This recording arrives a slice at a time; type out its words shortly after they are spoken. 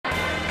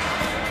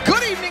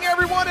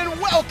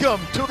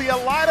Welcome to the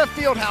Elida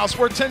Fieldhouse,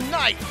 where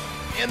tonight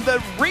in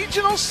the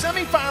regional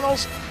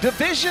semifinals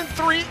Division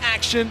III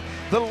action,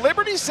 the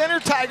Liberty Center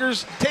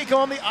Tigers take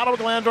on the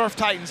Ottawa-Glandorf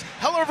Titans.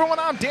 Hello everyone,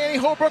 I'm Danny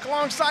Holbrook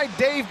alongside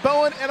Dave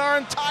Bowen and our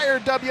entire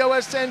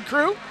WOSN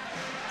crew.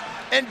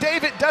 And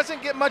Dave, it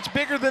doesn't get much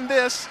bigger than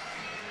this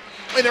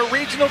in a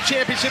regional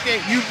championship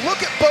game. You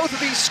look at both of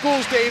these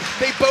schools, Dave,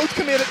 they both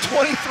come in at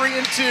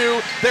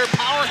 23-2. They're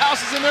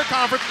powerhouses in their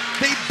conference.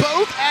 They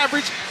both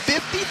average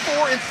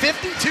 54 and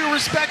 52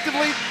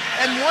 respectively,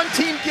 and one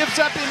team gives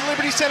up in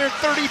Liberty Center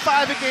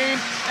 35 a game,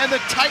 and the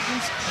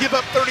Titans give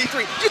up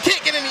 33. You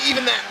can't get any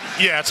even that.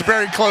 Yeah, it's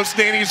very close,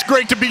 Danny. It's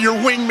great to be your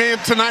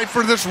wingman tonight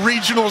for this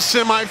regional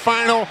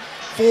semifinal,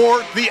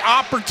 for the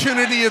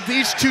opportunity of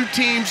these two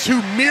teams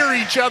who mirror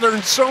each other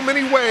in so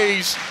many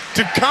ways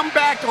to come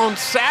back on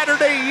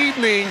Saturday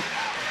evening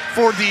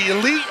for the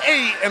Elite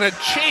Eight and a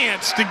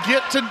chance to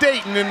get to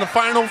Dayton in the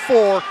Final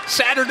Four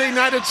Saturday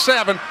night at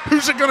 7.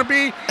 Who's it going to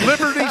be?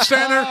 Liberty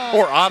Center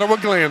or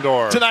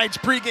Ottawa-Glandorf? Tonight's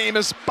pregame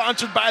is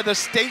sponsored by the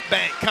State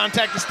Bank.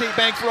 Contact the State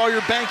Bank for all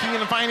your banking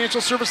and financial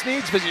service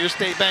needs. Visit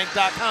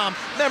yourstatebank.com.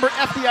 Member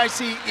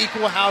FDIC,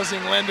 equal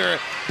housing lender.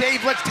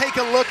 Dave, let's take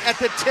a look at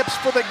the tips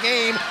for the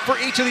game for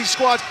each of these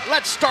squads.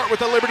 Let's start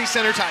with the Liberty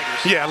Center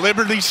Tigers. Yeah,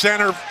 Liberty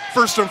Center,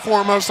 first and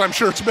foremost, I'm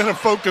sure it's been a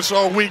focus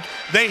all week.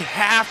 They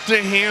have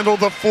to handle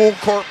the full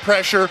court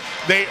pressure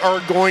they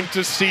are going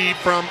to see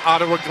from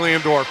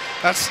Ottawa-Glandorf.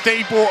 A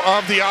staple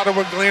of the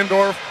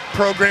Ottawa-Glandorf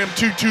program,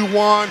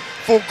 2-2-1,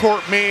 full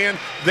court man.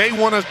 They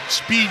want to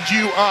speed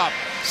you up.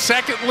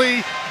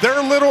 Secondly, they're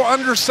a little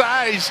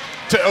undersized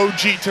to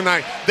OG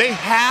tonight. They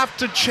have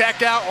to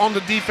check out on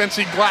the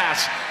defensive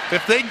glass.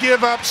 If they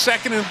give up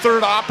second and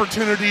third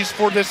opportunities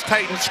for this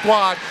Titan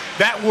squad,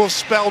 that will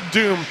spell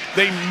doom.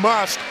 They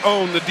must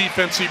own the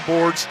defensive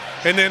boards.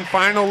 And then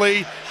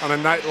finally, on a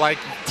night like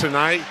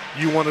tonight,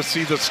 you want to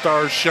see the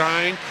stars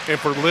shine. And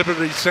for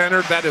Liberty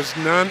Center, that is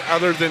none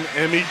other than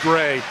Emmy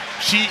Gray.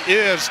 She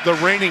is the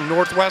reigning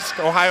Northwest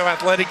Ohio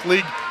Athletic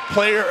League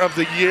Player of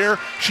the Year.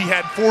 She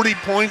had 40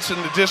 points in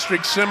the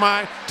district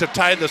semi to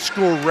tie the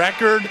school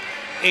record.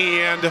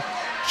 And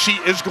she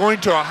is going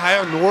to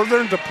Ohio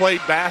Northern to play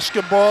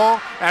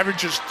basketball,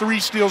 averages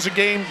 3 steals a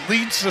game,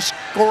 leads the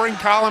scoring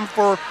column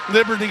for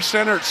Liberty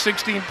Center at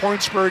 16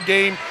 points per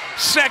game,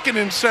 second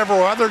in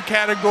several other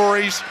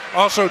categories,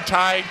 also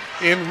tied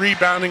in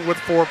rebounding with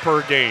 4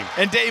 per game.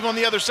 And Dave, on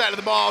the other side of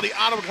the ball, the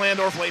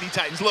Ottawa-Glandorf Lady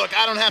Titans. Look,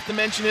 I don't have to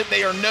mention it.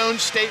 They are known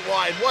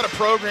statewide. What a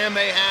program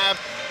they have,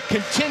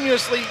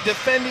 continuously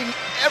defending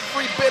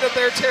every bit of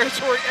their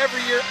territory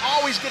every year,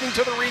 always getting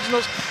to the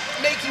regionals,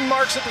 making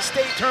marks at the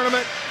state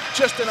tournament.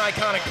 Just an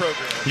iconic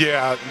program.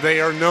 Yeah, they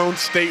are known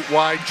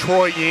statewide.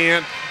 Troy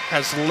Ann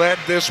has led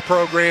this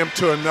program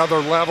to another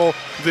level,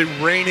 the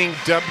reigning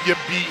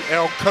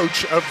WBL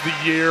Coach of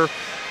the Year.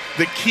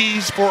 The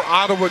keys for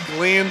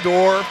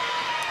Ottawa-Glandorf,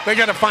 they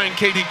got to find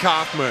Katie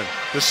Kaufman,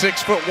 the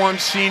 6'1"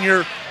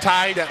 senior,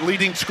 tied at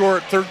leading scorer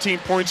at 13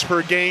 points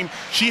per game.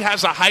 She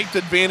has a height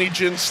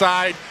advantage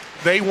inside.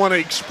 They want to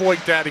exploit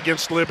that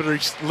against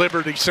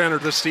Liberty Center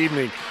this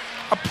evening.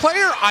 A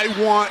player I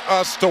want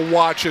us to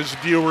watch as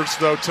viewers,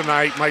 though,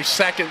 tonight, my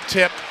second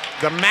tip,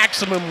 the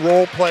maximum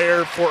role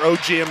player for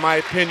OG, in my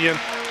opinion,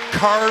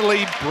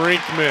 Carly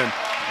Brinkman.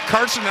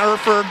 Carson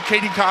Erford,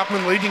 Katie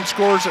Kaufman, leading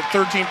scorers at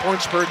 13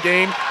 points per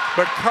game.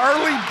 But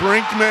Carly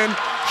Brinkman,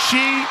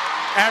 she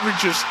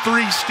averages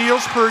 3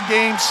 steals per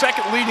game,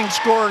 second leading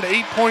scorer at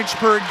 8 points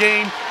per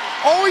game.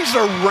 Always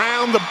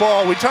around the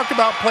ball. We talk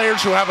about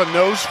players who have a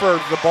nose for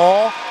the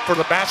ball, for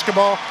the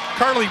basketball.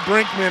 Carly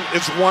Brinkman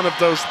is one of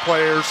those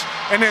players.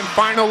 And then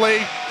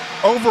finally,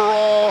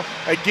 overall,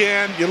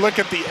 again, you look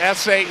at the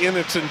essay in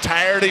its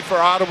entirety for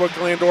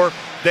Ottawa-Glandorf.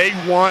 They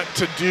want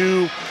to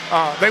do,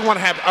 they want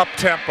to have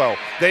up-tempo.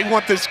 They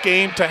want this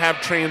game to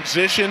have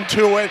transition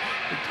to it.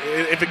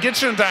 If it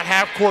gets into a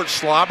half-court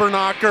slobber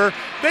knocker,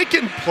 they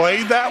can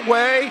play that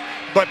way,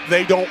 but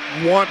they don't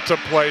want to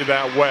play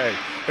that way.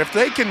 If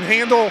they can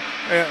handle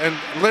and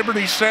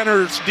Liberty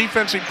Center's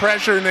defensive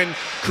pressure and then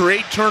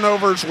create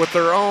turnovers with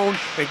their own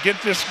and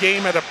get this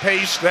game at a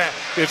pace that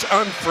is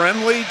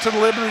unfriendly to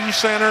Liberty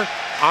Center,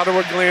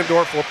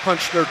 Ottawa-Glandorf will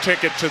punch their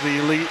ticket to the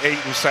Elite Eight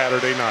on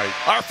Saturday night.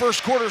 Our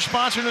first quarter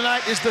sponsor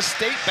tonight is the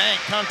State Bank.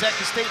 Contact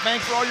the State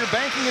Bank for all your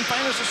banking and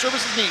financial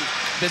services needs.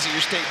 Visit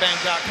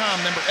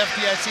yourstatebank.com. Member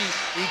FDIC,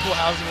 equal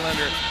housing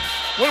lender.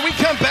 When we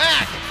come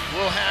back,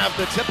 we'll have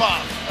the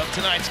tip-off of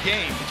tonight's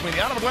game between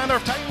the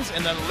Ottawa-Glandorf Titans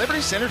and the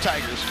Liberty Center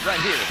Tigers right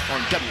here on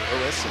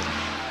WOSN.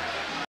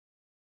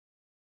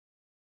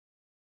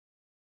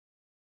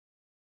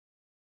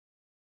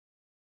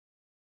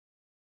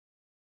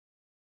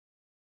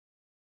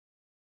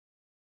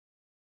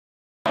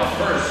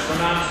 First,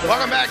 from outside.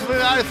 Welcome back to the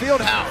United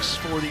Fieldhouse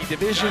for the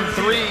Division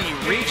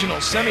III regional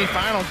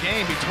semifinal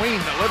game between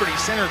the Liberty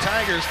Center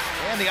Tigers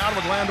and the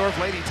Ottawa-Glandorf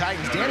Lady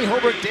Titans. Danny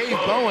Holbrook, Dave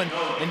Bowen,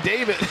 and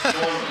David.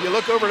 You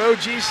look over at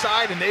OG's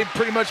side, and they've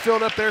pretty much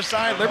filled up their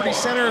side. Liberty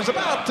Center is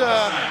about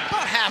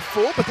half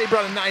full, but they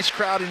brought a nice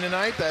crowd in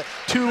tonight. The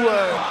two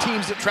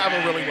teams that travel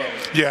really well.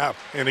 Yeah,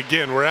 and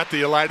again, we're at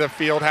the Elida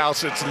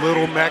Fieldhouse. It's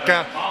Little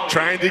Mecca,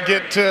 trying to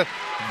get to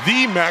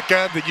the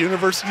Mecca, the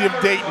University of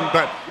Dayton,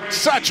 but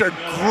such a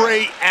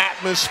great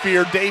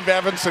atmosphere. Dave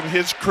Evans and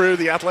his crew,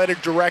 the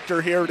athletic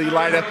director here at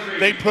Elida,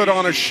 they put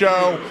on a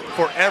show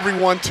for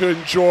everyone to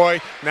enjoy.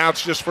 Now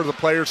it's just for the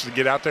players to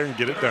get out there and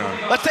get it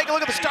done. Let's take a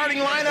look at the starting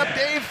lineup,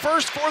 Dave.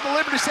 First for the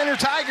Liberty Center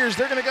Tigers,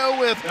 they're going to go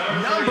with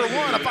number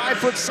 1, a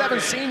 5'7"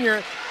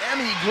 senior,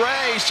 Emmy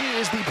Gray. She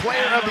is the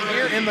player of the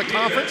year in the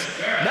conference.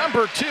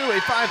 Number 2, a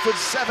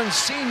 5'7"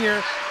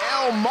 senior,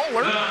 Elle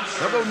Moeller.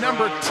 They'll go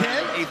number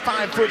 10, a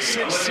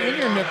 5'6"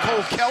 senior,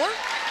 Nicole Keller.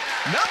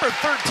 Number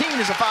 13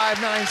 is a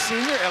 5'9"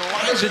 senior,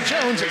 Elijah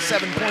Jones at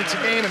 7 points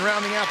a game, and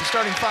rounding out the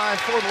starting 5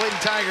 for the Lady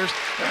Tigers,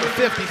 number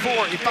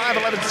 54, a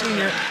 5'11"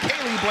 senior,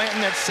 Kaylee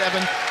Blanton at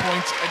 7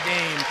 points a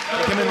game.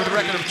 They come in with a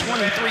record of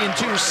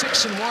 23-2,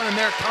 6-1 in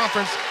their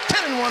conference,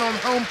 10-1 on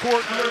home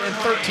court, and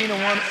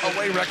 13-1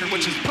 away record,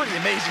 which is pretty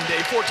amazing,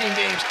 Dave. 14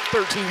 games,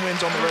 13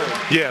 wins on the road.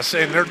 Yes,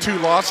 and their 2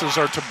 losses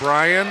are to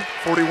Bryan,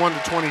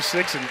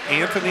 41-26, and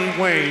Anthony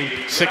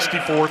Wayne,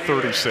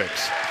 64-36.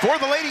 For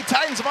the Lady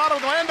Titans of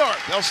Ottawa-Glandorf,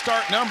 they'll start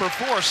number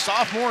 4,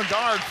 sophomore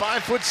guard,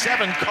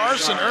 5'7",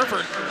 Carson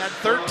Erford at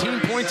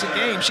 13 points a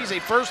game. She's a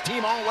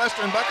first-team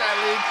All-Western Buckeye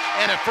League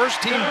and a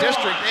first-team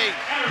District 8.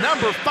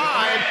 Number 5,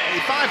 a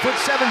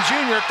 5'7"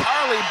 junior,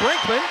 Carly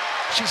Brinkman.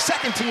 She's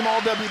second-team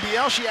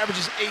All-WBL. She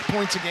averages 8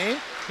 points a game.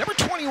 Number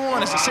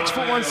 21 is a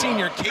 6'1"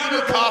 senior,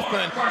 Katie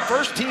Kaufman,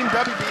 first-team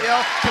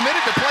WBL,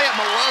 committed to play at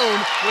Malone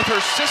with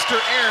her sister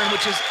Erin,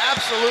 which is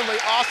absolutely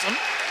awesome.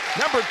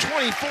 Number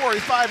 24,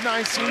 a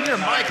 5'9" senior,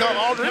 Micah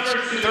Aldridge,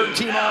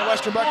 third-team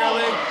All-Western Buckeye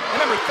League. And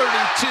number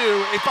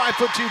 32, a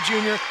 5'2"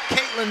 junior,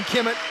 Caitlin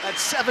Kimmett at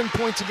 7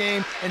 points a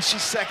game, and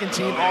she's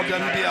second-team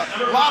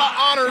All-WBL. A lot of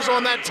honors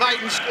on that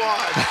Titan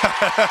squad.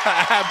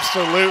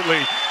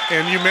 Absolutely.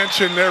 And you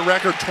mentioned their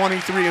record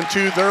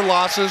 23-2. Their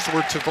losses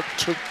were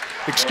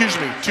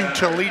to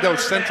Toledo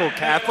Central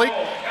Catholic,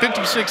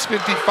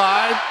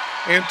 56-55,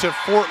 and to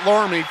Fort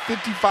Laramie,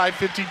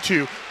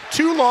 55-52.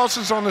 2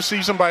 losses on the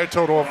season by a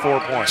total of 4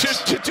 points.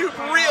 Just to 2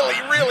 really,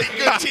 really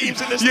good teams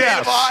in the state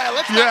of Ohio.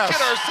 Let's not kid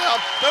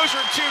ourselves. Those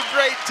are 2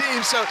 great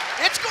teams. So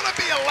it's going to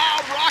be a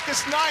loud,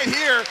 raucous night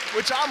here,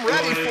 which I'm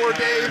ready for,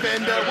 Dave.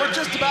 And we're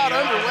just about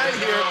underway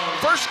here.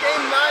 First game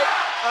tonight,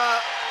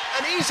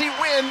 an easy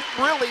win,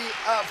 really,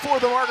 for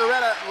the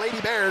Margaretta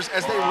Lady Bears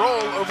as they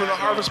roll over the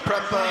Harvest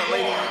Prep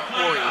Lady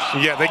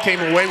Warriors. Yeah, they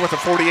came away with a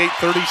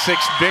 48-36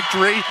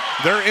 victory.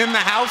 They're in the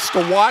house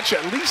to watch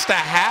at least a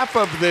half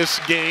of this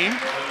game,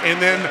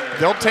 and then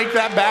they'll take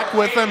that back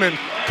with them, and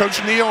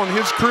Coach Neal and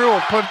his crew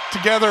will put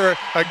together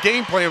a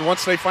game plan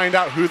once they find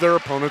out who their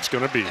opponent's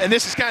going to be. And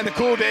this is kind of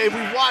cool, Dave.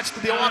 We've watched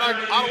the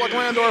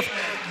Ottawa-Glandorf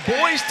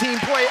boys team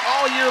play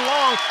all year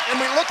long, and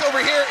we look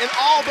over here, and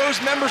all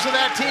those members of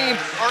that team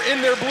are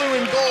in their blue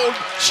and gold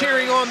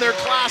cheering on their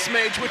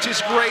classmates, which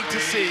is great to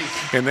see.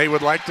 And they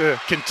would like to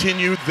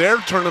continue their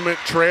tournament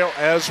trail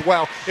as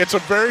well. It's a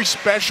very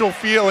special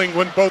feeling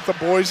when both the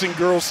boys and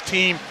girls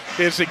team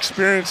is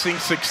experiencing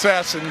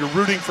success and you're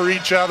rooting for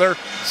each other.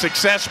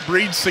 Success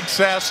breeds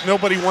success.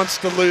 Nobody wants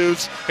to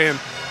lose. And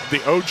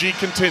the OG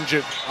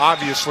contingent,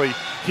 obviously,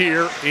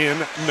 here in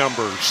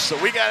numbers. So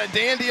we got a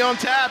dandy on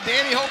tap.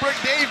 Danny Holbrook,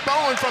 Dave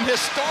Bowen from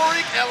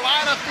historic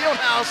Elida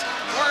Fieldhouse.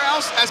 Where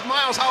else, as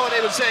Miles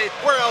Holliday would say,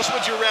 where else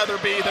would you rather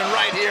be than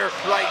right here,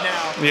 right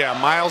now? Yeah,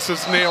 Miles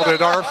has nailed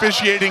it. Our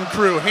officiating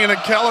crew, Hannah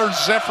Keller,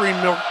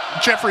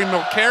 Jeffrey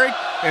Milcary,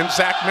 and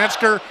Zach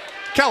Metzger.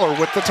 Keller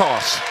with the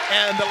toss.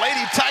 And the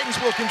Lady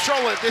Titans will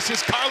control it. This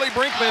is Carly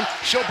Brinkman.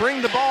 She'll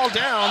bring the ball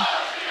down.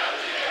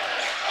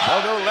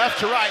 They'll go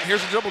left to right.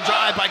 Here's a dribble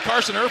drive by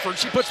Carson Erford.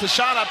 She puts the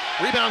shot up.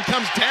 Rebound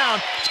comes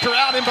down. It's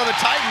corralled in by the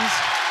Titans.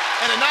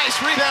 And a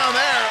nice rebound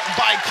there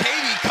by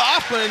Katie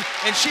Kaufman,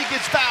 and she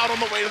gets fouled on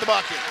the way to the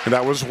bucket. And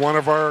that was one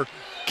of our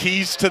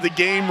keys to the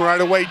game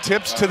right away,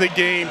 tips to the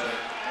game.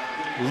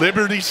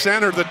 Liberty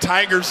Center, the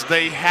Tigers,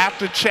 they have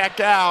to check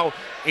out.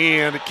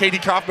 And Katie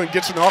Kaufman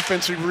gets an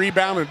offensive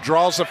rebound and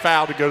draws a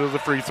foul to go to the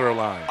free throw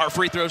line. Our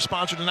free throw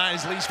sponsor tonight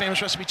is Lee's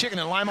Famous Recipe Chicken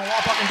in Lima,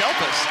 Wapak, and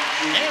Delphos.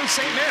 And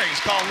St. Mary's.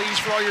 Call Lee's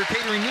for all your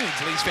catering needs.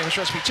 Lee's Famous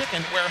Recipe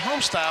Chicken, where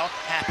home style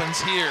happens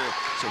here.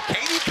 So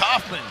Katie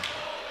Kaufman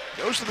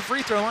goes to the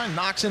free throw line,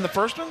 knocks in the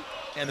first one,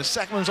 and the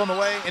second one's on the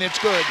way, and it's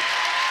good.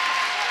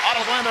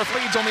 Ottawa-Glandorf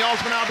leads on the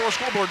Ultimate Outdoor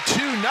scoreboard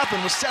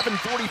 2-0 with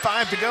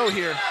 7:45 to go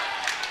here.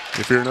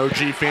 If you're an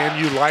OG fan,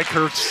 you like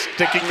her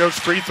sticking those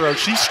free throws.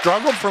 She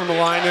struggled from the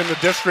line in the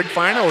district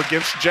final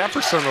against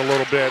Jefferson a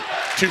little bit.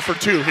 2 for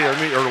 2 here in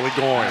the early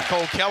going.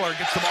 Nicole Keller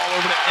gets the ball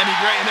over to Emmy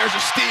Gray, and there's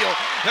a steal.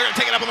 They're going to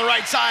take it up on the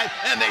right side,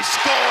 and they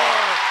score.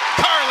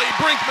 Carly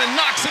Brinkman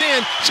knocks it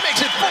in. She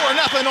makes it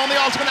 4-0 on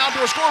the Ultimate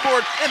Outdoor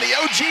scoreboard, and the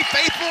OG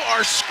faithful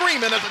are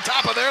screaming at the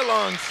top of their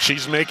lungs.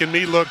 She's making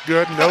me look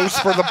good. Nose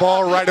for the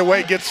ball right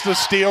away. Gets the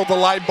steal, the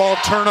light ball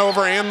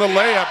turnover, and the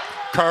layup.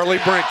 Carly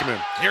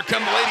Brinkman. Here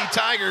come the Lady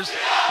Tigers.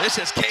 This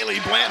is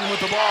Kaylee Blanton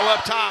with the ball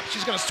up top.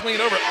 She's going to swing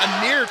it over.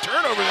 A near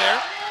turnover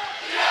there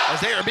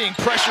as they are being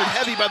pressured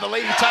heavy by the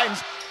Lady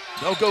Titans.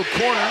 They'll go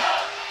corner.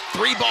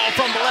 3-ball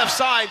from the left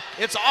side.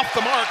 It's off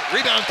the mark.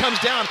 Rebound comes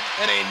down,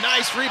 and a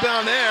nice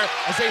rebound there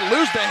as they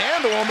lose the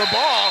handle on the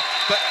ball.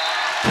 But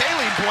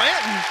Kaylee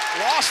Blanton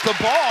lost the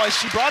ball as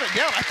she brought it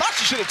down. I thought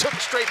she should have took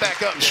it straight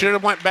back up. Should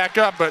have went back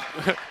up, but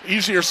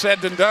easier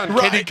said than done.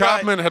 Right, Katie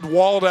Kaufman had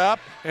walled up,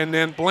 and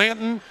then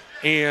Blanton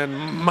and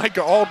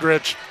Micah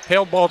Aldrich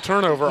held ball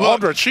turnover. Look,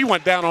 Aldrich, she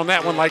went down on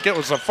that one like it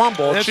was a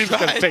fumble, and she was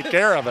going to take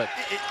care of it.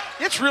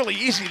 It's really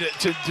easy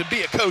to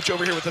be a coach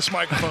over here with this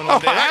microphone all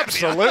day.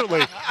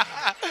 Absolutely.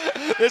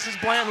 This is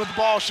Blanton with the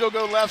ball. She'll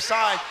go left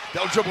side.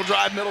 They'll dribble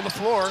drive middle of the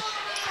floor.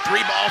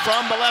 3-ball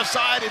from the left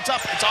side. It's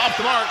up. It's off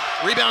the mark.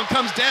 Rebound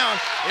comes down.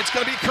 It's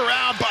going to be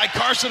corralled by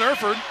Carson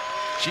Erford.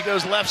 She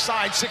goes left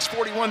side.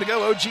 6:41 to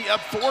go. OG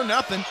up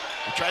 4-0.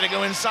 They try to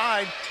go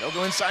inside. They'll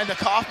go inside to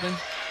Kaufman.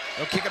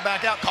 They'll kick it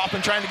back out.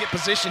 Kaufman trying to get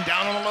position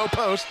down on the low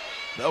post.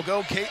 They'll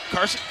go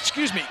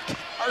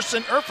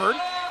Carson Erford.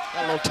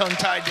 Got a little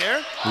tongue-tied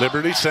there.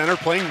 Liberty Center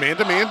playing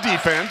man-to-man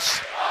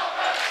defense.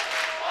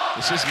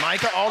 This is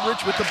Micah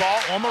Aldrich with the ball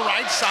on the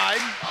right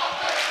side.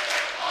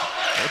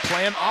 They're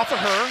playing off of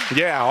her.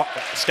 Yeah,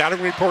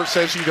 scouting report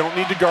says you don't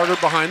need to guard her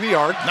behind the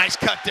arc. Nice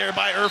cut there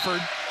by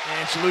Erford.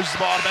 And she loses the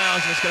ball out of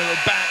bounds, and it's going to go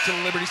back to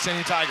the Liberty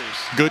Center Tigers.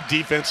 Good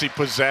defensive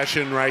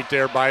possession right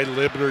there by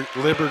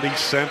Liberty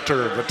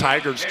Center. The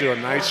Tigers do a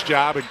nice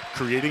job of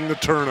creating the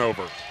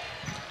turnover.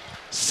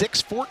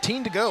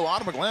 6:14 to go.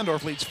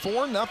 Ottawa-Glandorf leads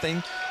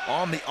 4-0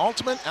 on the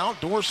Ultimate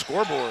Outdoor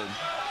scoreboard.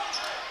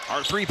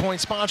 Our three-point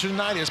sponsor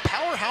tonight is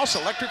Powerhouse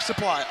Electric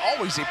Supply,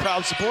 always a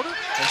proud supporter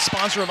and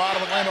sponsor of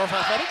Ottawa-Glandorf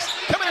Athletics.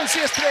 Come in and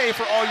see us today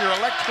for all your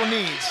electrical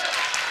needs.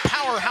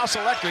 Powerhouse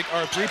Electric,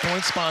 our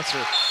three-point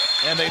sponsor.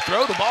 And they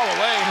throw the ball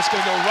away, and it's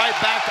going to go right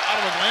back to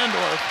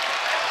Ottawa-Glandorf.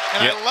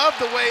 And I love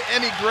the way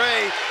Emmy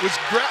Gray was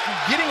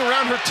getting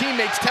around her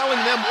teammates, telling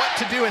them what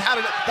to do and how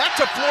to do. That's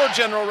a floor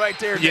general right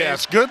there, Dave.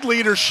 Yes, good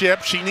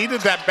leadership. She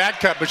needed that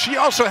back cut, but she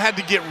also had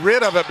to get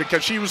rid of it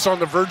because she was on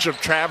the verge of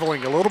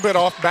traveling a little bit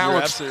off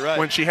balance right.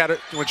 when she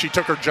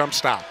took her jump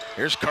stop.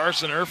 Here's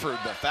Carson Erford,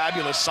 the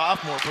fabulous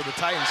sophomore for the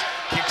Titans,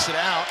 kicks it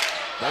out.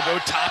 They'll go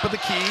top of the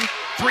key.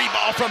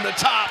 3-ball from the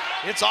top.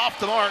 It's off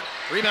the mark.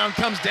 Rebound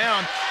comes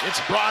down. It's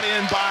brought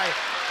in by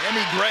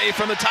Emmy Gray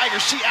from the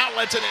Tigers. She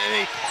outlets it,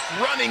 and a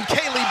running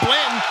Kaylee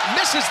Blanton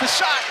misses the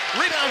shot.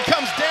 Rebound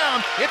comes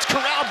down. It's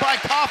corralled by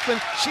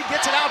Kaufman. She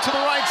gets it out to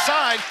the right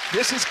side.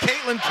 This is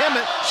Caitlin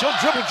Kemet. She'll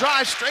dribble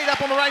drive straight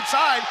up on the right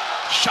side.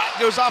 Shot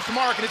goes off the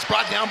mark, and it's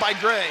brought down by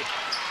Gray.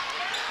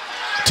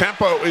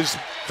 Tempo is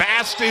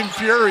fast and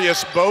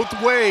furious both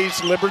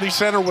ways. Liberty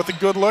Center with a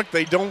good look.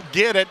 They don't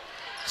get it.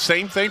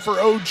 Same thing for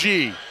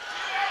OG.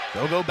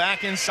 They'll go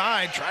back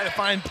inside, try to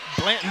find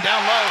Blanton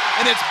down low,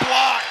 and it's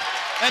blocked.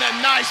 And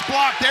a nice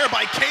block there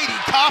by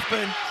Katie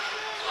Kaufman.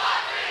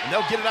 And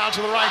they'll get it out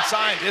to the right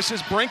side. This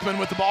is Brinkman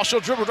with the ball. She'll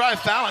dribble drive,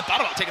 foul, and thought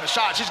about taking a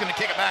shot. She's going to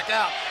kick it back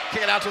out.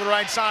 Kick it out to the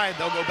right side.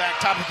 They'll go back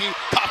top of the key.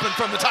 Kaufman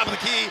from the top of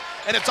the key,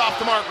 and it's off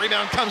the mark.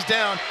 Rebound comes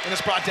down, and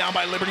it's brought down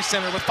by Liberty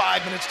Center with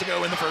 5 minutes to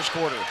go in the first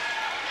quarter.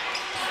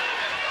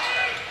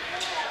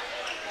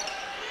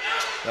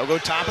 They'll go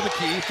top of the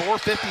key,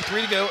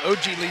 4:53 to go.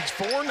 OG leads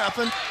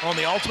 4-0 on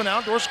the Ultimate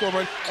Outdoor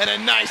scoreboard. And a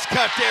nice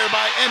cut there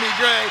by Emmy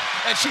Gray.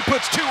 And she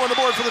puts 2 on the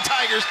board for the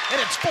Tigers. And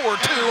it's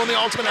 4-2 on the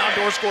Ultimate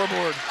Outdoor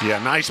scoreboard. Yeah,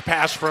 nice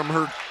pass from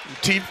her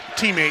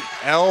teammate,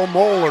 Elle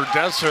Moeller.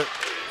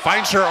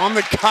 Finds her on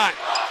the cut.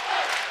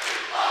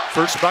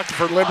 First bucket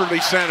for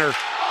Liberty Center.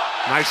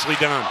 Nicely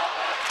done.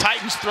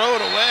 Titans throw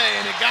it away,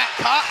 and it got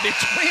caught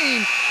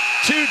between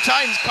two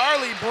Titans.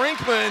 Carly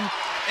Brinkman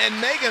and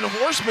Megan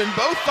Horseman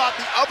both thought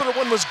the other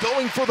one was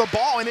going for the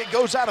ball, and it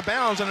goes out of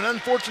bounds, and an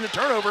unfortunate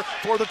turnover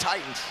for the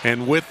Titans.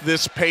 And with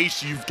this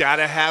pace, you've got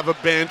to have a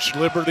bench.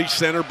 Liberty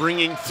Center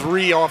bringing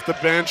 3 off the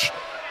bench,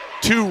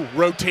 2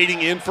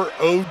 rotating in for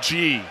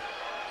OG.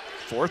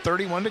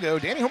 4:31 to go.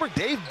 Danny Holbrook,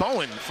 Dave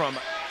Bowen from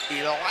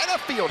Elida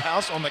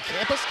Fieldhouse on the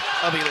campus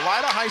of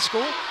Elida High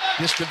School.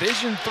 This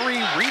Division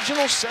III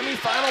regional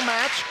semifinal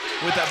match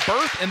with a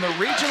berth in the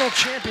regional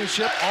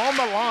championship on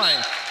the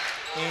line.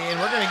 And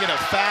we're going to get a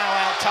foul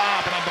out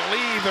top, and I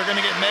believe they're going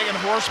to get Megan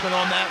Horseman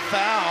on that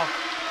foul.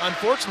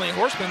 Unfortunately,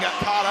 Horseman got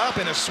caught up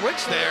in a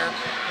switch there,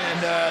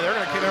 and they're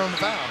going to get her on the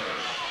foul.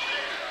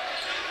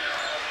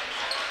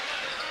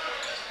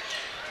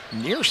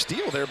 Near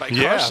steal there by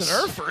Carson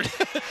Erford.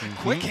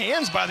 Quick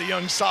hands by the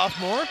young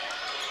sophomore.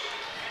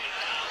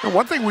 And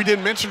one thing we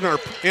didn't mention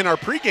in our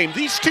pregame,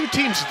 these two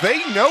teams,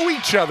 they know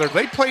each other.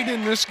 They played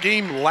in this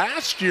game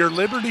last year.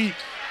 Liberty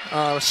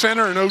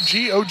Center and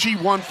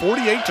OG won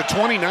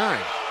 48-29.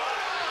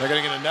 They're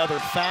going to get another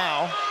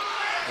foul,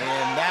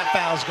 and that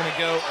foul is going to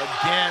go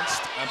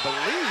against, I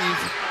believe,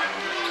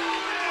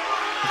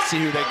 Let's see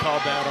who they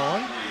called that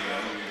on.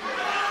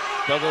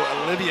 They'll go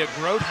Olivia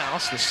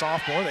Grothaus, the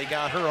sophomore. They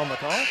got her on the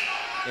call.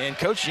 And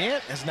Coach Yant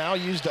has now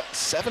used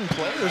 7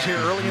 players here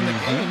early in the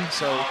game,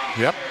 so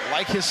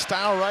like his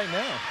style right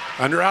now.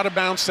 Under out of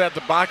bounds at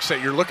the box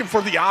set. You're looking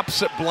for the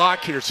opposite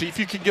block here. See if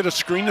you can get a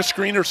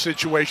screen-to-screener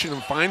situation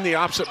and find the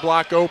opposite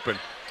block open.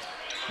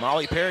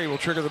 Molly Perry will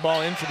trigger the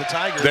ball in for the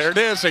Tigers. There it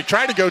is. They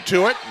try to go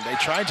to it. They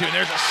tried to, and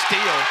there's a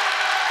steal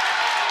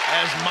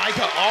as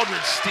Micah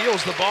Aldridge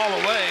steals the ball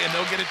away, and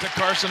they'll get it to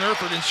Carson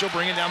Erford, and she'll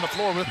bring it down the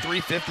floor with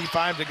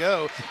 3:55 to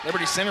go.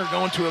 Liberty Center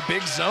going to a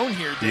big zone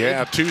here, Dave.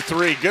 Yeah,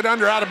 2-3. Good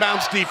under out of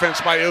bounds defense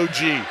by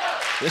OG.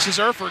 This is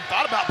Erford.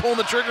 Thought about pulling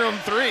the trigger on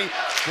the 3.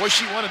 Boy,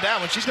 she wanted that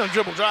one. She's going to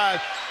dribble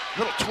drive.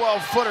 Little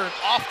 12-footer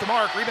off the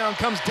mark. Rebound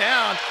comes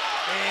down,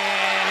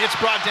 and it's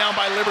brought down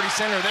by Liberty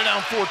Center. They're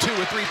down 4-2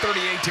 with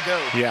 3:38 to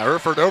go. Yeah,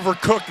 Erford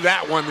overcooked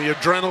that one. The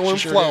adrenaline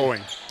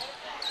flowing.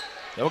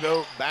 They'll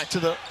go back to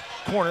the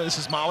corner. This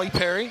is Molly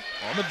Perry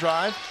on the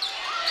drive,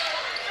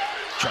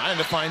 trying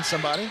to find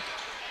somebody.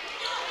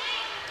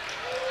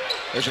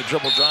 There's a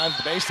dribble drive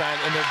to the baseline,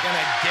 and they're going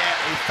to get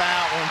a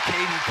foul on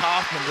Katie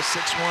Kaufman, the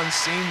 6'1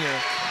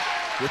 senior,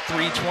 with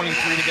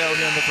 3:23 to go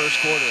here in the first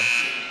quarter.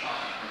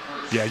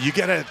 Yeah, you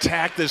got to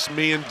attack this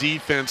man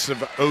defense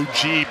of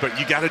OG, but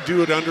you got to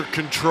do it under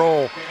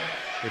control.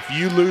 If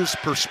you lose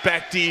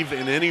perspective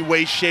in any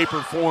way, shape,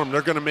 or form,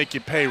 they're going to make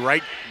you pay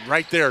right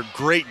there.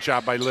 Great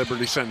job by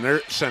Liberty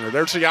Center.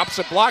 There's the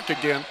opposite block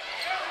again.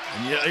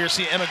 And you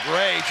see Emma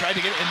Gray tried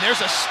to get it, and there's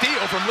a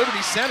steal from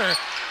Liberty Center.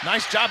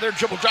 Nice job there,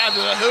 dribble drive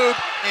to the hoop,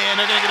 and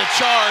they're going to get a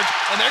charge,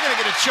 and they're going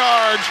to get a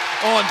charge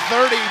on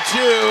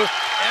 32.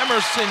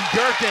 Emerson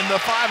Gherkin, the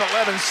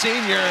 5'11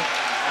 senior,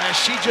 as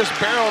she just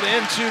barreled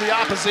into the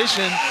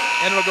opposition,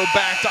 and it'll go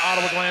back to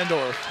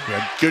Ottawa-Glandorf.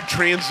 Yeah, good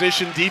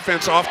transition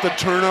defense off the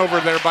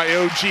turnover there by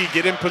OG.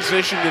 Get in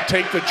position to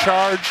take the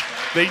charge.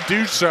 They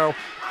do so.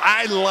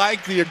 I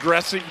like the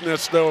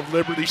aggressiveness, though, of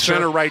Liberty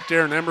Center right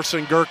there, and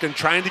Emerson Gherkin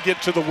trying to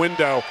get to the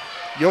window.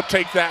 You'll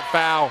take that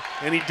foul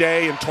any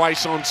day and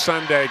twice on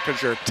Sunday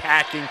because you're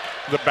attacking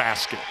the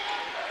basket.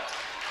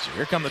 So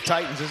here come the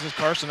Titans. This is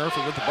Carson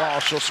Erford with the ball.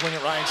 She'll swing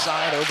it right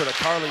side over to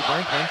Carly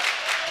Brinkman.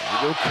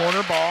 We go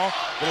corner ball,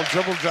 little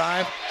dribble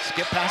drive,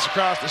 skip pass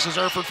across. This is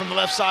Erford from the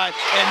left side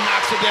and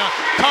knocks it down.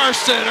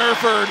 Carson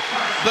Erford,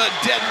 the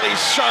deadly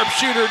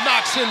sharpshooter,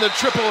 knocks in the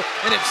triple,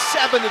 and it's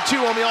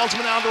 7-2 on the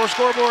Ultimate Outdoor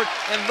scoreboard,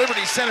 and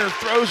Liberty Center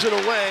throws it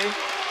away,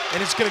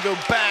 and it's going to go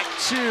back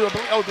to,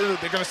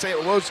 they're going to say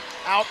it was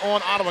out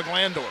on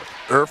Ottawa-Glandorf.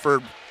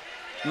 Erford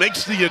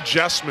makes the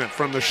adjustment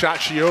from the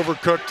shot she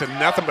overcooked to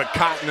nothing but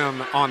cotton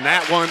on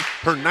that one.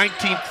 Her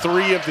 19th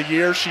 3 of the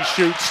year. She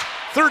shoots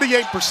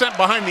 38%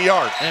 behind the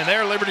arc. And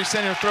there, Liberty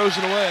Center throws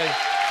it away.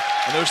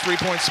 And those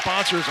three-point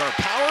sponsors are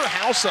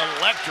Powerhouse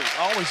Electric,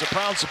 always a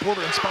proud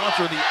supporter and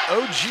sponsor of the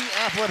OG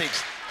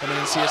Athletics. Come in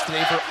and see us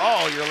today for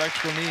all your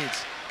electrical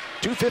needs.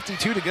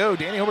 2:52 to go.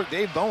 Danny Hilbert,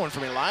 Dave Bowen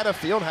from Elida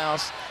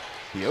Fieldhouse.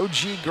 The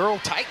OG Girl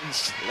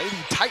Titans, Lady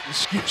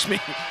Titans,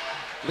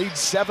 lead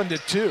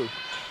 7-2.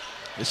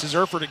 This is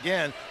Erford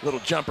again, little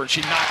jumper, and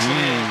she knocks it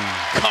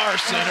in.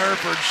 Carson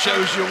Erford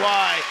shows you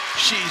why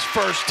she's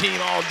first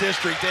team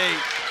All-District 8.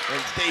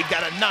 And they've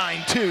got a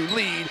 9-2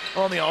 lead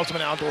on the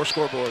Ultimate Outdoor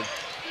scoreboard.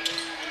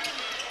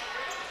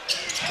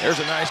 There's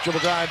a nice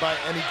dribble drive by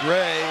Emmy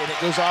Gray, and it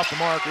goes off the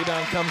mark.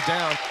 Rebound comes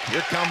down.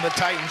 Here come the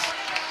Titans.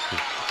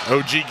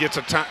 OG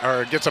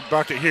gets a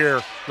bucket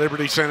here.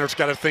 Liberty Center's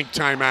got to think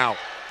timeout.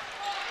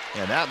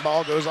 And that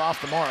ball goes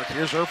off the mark.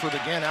 Here's Erford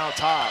again out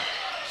top.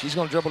 She's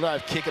going to dribble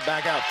drive, kick it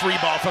back out. 3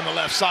 ball from the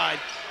left side,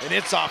 and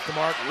it's off the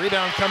mark.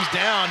 Rebound comes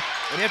down,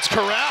 and it's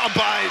corralled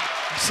by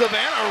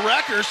Savannah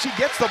Recker. She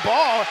gets the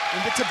ball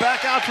and gets it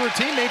back out to her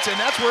teammates, and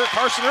that's where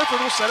Carson Erford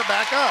will set it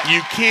back up.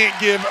 You can't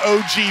give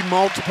OG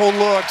multiple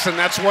looks, and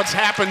that's what's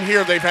happened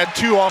here. They've had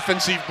 2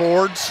 offensive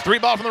boards. 3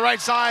 ball from the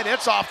right side.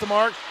 It's off the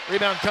mark.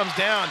 Rebound comes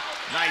down.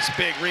 Nice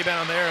big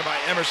rebound there by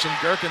Emerson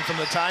Gherkin from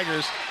the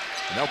Tigers,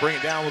 and they'll bring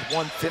it down with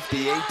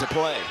 1:58 to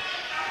play.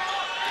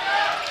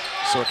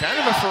 So kind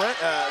of a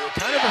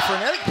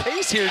frenetic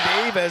pace here,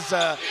 Dave, as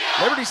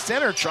Liberty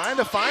Center trying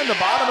to find the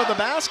bottom of the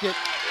basket,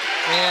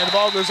 and the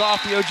ball goes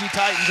off the OG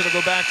Titans. It'll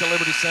go back to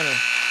Liberty Center.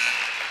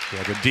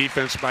 Yeah, the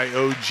defense by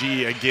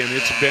OG, again,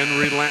 it's been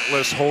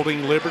relentless,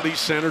 holding Liberty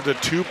Center to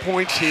 2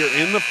 points here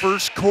in the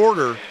first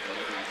quarter.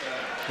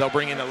 They'll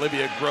bring in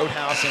Olivia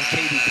Grothaus and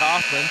Katie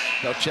Kaufman.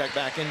 They'll check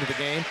back into the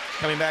game.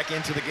 Coming back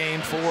into the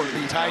game for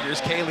the Tigers,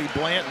 Kaylee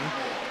Blanton,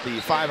 the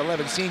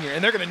 5'11 senior,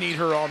 and they're going to need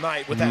her all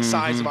night with that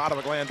size of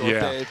Ottawa-Glandorf,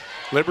 Dave.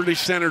 Liberty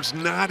Center's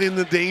not in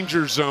the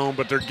danger zone,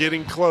 but they're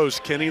getting close.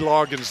 Kenny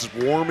Loggins is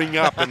warming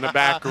up in the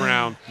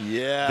background.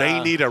 Yeah. They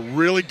need a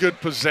really good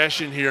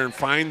possession here and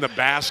find the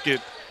basket,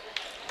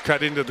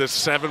 cut into this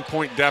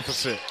 7-point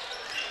deficit.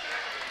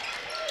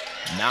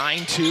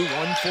 9-2,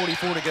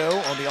 1:44 to go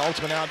on the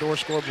Ultimate Outdoor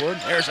scoreboard.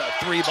 There's a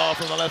 3 ball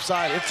from the left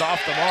side. It's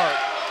off the mark.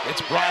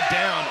 It's brought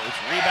down. It's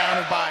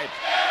rebounded by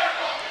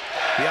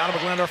the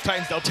Ottawa-Glandorf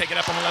Titans. They'll take it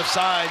up on the left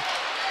side.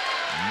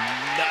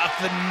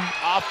 Nothing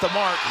off the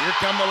mark. Here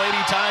come the Lady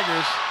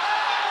Tigers.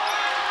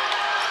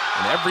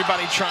 And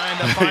everybody trying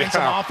to find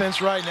some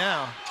offense right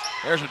now.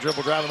 There's a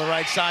dribble drive on the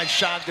right side.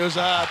 Shot goes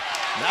up.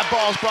 And that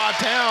ball's brought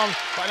down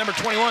by number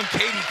 21,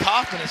 Katie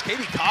Kaufman. As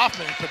Katie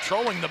Kaufman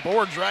patrolling the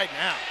boards right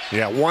now.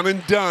 Yeah, one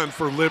and done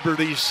for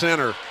Liberty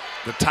Center.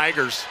 The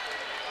Tigers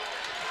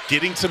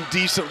getting some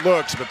decent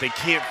looks, but they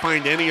can't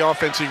find any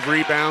offensive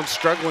rebounds,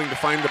 struggling to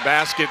find the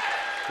basket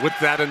with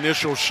that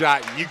initial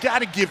shot. You got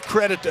to give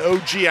credit to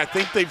OG. I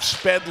think they've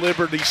sped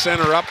Liberty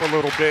Center up a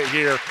little bit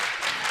here.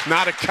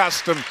 Not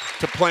accustomed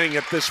to playing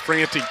at this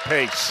frantic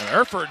pace. And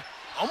Erford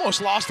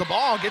almost lost the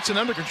ball, gets it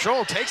under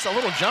control, takes a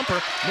little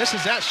jumper,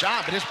 misses that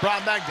shot, but it's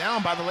brought back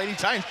down by the Lady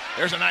Titans.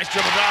 There's a nice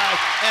dribble drive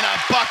and a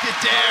bucket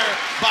there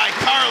by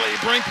Carly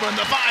Brinkman,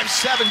 the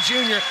 5'7"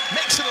 junior,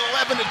 makes it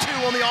 11-2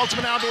 on the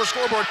Ultimate Outdoor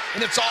scoreboard,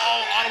 and it's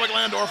all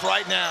Ottawa-Glandorf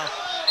right now.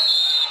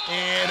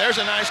 And there's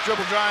a nice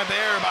dribble drive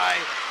there by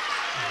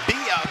Bea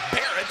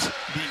Barrett,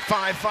 the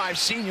 5'5"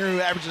 senior who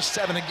averages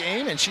 7 a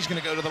game, and she's going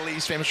to go to the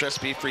Lee's Famous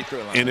Recipe free throw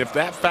line. And if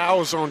that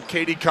foul is on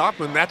Katie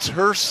Kaufman, that's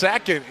her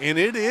second, and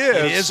it is.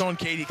 It is on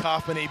Katie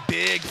Kaufman, a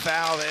big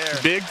foul there.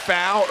 Big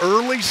foul,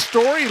 early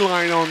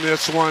storyline on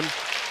this one.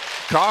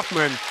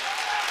 Kaufman,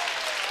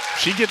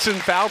 she gets in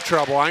foul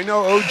trouble. I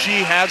know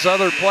OG has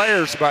other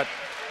players, but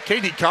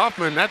Katie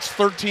Kaufman, that's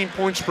 13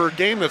 points per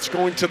game that's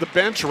going to the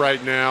bench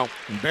right now.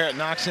 And Barrett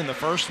knocks in the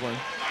first one.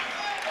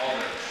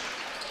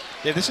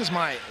 Yeah, this is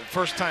my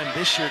first time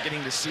this year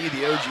getting to see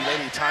the OG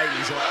Lady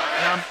Titans, and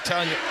I'm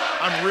telling you,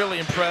 I'm really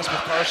impressed with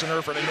Carson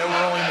Erford. I know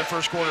we're only in the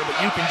first quarter,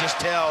 but you can just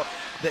tell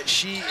that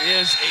she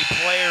is a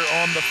player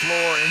on the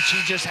floor, and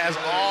she just has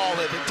all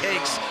that it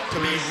takes to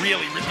be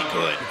really, really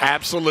good.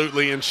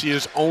 Absolutely, and she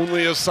is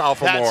only a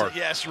sophomore.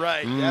 Yes,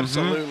 right,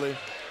 absolutely.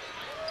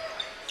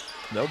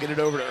 They'll get it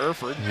over to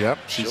Erford. Yep,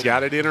 she's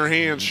got it in her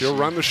hands. She'll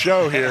run the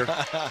show here.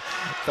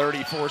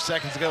 34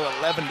 seconds to go,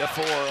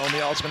 11-4 on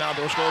the Ultimate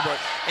Outdoor scoreboard.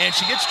 And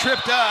she gets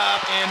tripped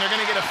up, and they're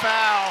going to get a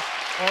foul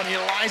on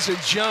Eliza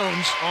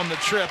Jones on the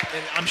trip.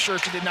 And I'm sure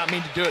she did not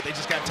mean to do it. They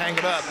just got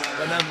tangled up.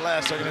 But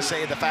nonetheless, they're going to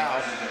say the foul.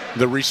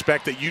 The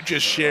respect that you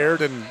just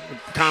shared and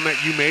the comment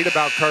you made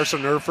about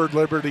Carson Erford,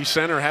 Liberty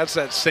Center, has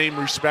that same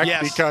respect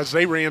because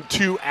they ran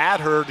 2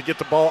 at her to get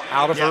the ball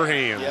out of her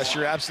hands. Yes,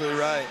 you're absolutely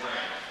right.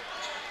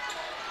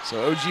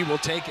 So OG will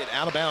take it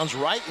out of bounds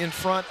right in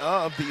front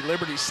of the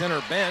Liberty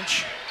Center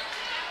bench.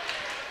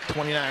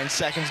 29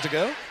 seconds to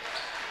go.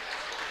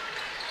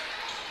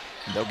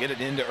 They'll get it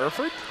into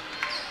Erford.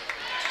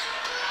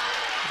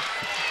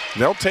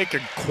 They'll take a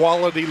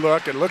quality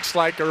look. It looks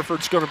like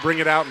Erford's going to bring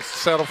it out and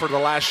settle for the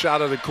last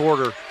shot of the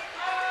quarter.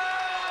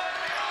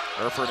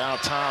 Erford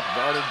out top,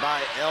 guarded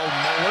by Elle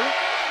Muller.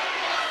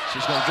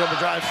 She's going to dribble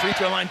drive, free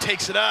throw line,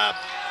 takes it up.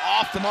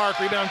 Off the mark,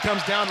 rebound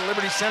comes down to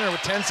Liberty Center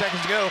with 10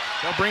 seconds to go.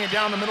 They'll bring it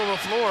down the middle of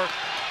the floor.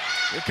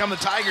 Here come the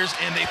Tigers,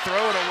 and they throw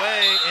it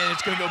away, and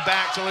it's going to go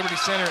back to Liberty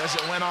Center as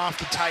it went off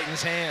the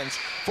Titans' hands.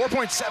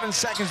 4.7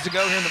 seconds to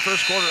go here in the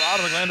first quarter.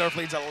 Ottawa-Glandorf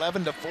leads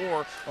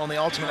 11-4 on the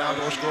Ultimate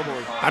Outdoor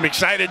scoreboard. I'm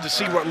excited to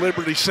see what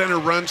Liberty Center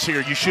runs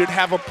here. You should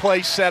have a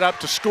play set up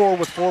to score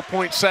with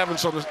 7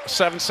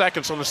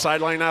 seconds on the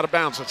sideline out of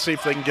bounds. Let's see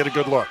if they can get a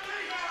good look.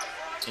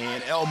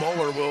 And Elle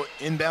Muller will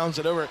inbounds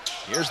it over.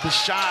 Here's the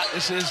shot.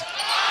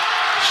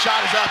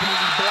 Shot is up and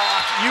it is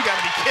blocked. You got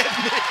to be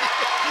kidding me.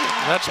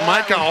 That's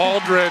Micah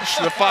Aldrich,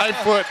 the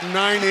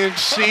 5'9"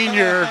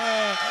 senior,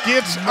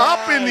 gets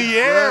up in the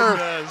air,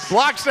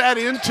 blocks that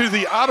into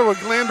the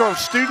Ottawa-Glandorf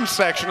student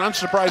section. I'm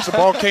surprised the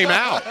ball came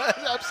out.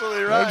 That's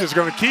absolutely right. They're just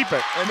going to keep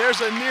it. And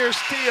there's a near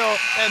steal,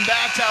 and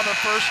that's how the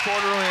first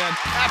quarter went.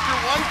 After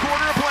 1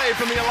 quarter of play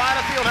from the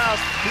Elida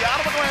Fieldhouse, the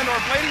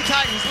Ottawa-Glandorf Lady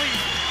Titans lead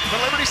the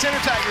Liberty Center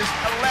Tigers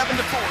 11-4.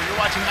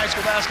 You're watching high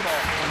school basketball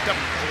on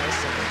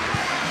WASC.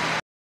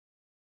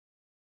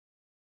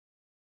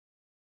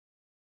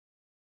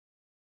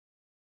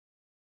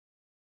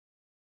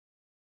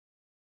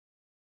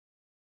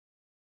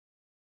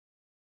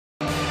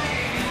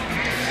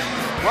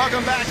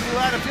 Welcome back to the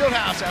Elida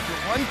Fieldhouse. After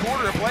 1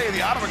 quarter of play,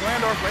 the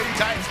Ottawa-Glandorf Lady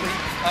Titans lead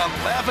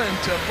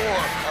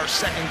 11-4. Our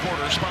second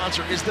quarter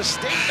sponsor is the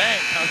State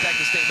Bank. Contact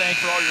the State Bank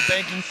for all your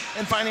banking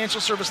and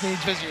financial service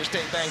needs. Visit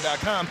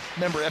yourstatebank.com.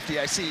 Member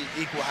FDIC,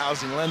 equal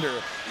housing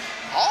lender.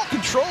 All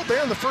controlled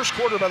there in the first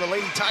quarter by the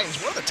Lady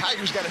Titans. What do the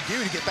Tigers got to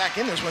do to get back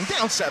in this one?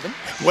 Down 7.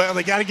 Well,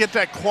 they got to get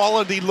that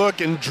quality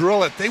look and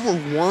drill it. They were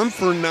 1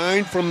 for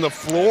 9 from the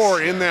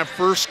floor in that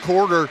first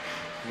quarter.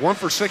 1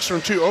 for 6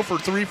 from 2, 0 for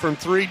 3 from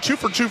 3, 2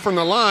 for 2 from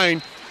the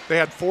line. They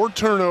had 4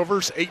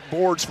 turnovers, 8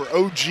 boards for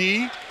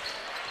OG.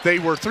 They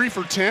were 3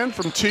 for 10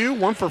 from 2,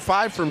 1 for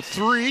 5 from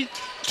 3,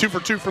 2 for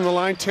 2 from the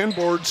line, 10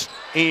 boards,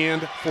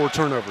 and 4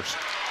 turnovers.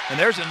 And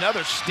there's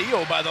another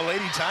steal by the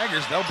Lady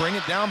Tigers. They'll bring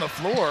it down the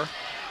floor.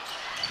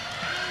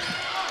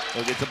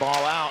 They'll get the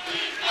ball out.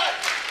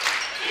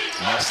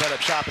 And they'll set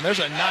up shop. And there's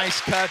a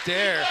nice cut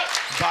there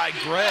by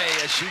Gray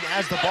as she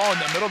has the ball in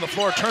the middle of the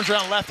floor, turns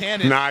around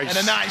left-handed. Nice. And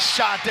a nice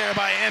shot there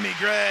by Emmy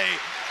Gray,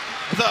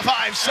 the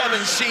 5'7"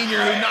 senior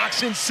who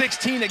knocks in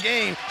 16 a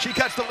game. She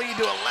cuts the lead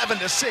to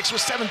 11-6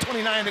 with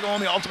 7:29 to go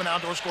on the Ultimate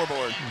Outdoor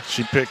scoreboard.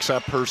 She picks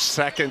up her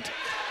second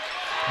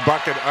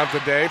bucket of the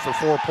day for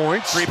 4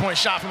 points. Three-point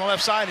shot from the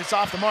left side. It's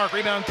off the mark.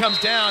 Rebound comes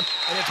down,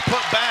 and it's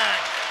put back.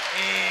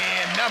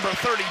 And number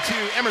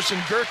 32, Emerson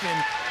Gherkin,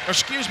 or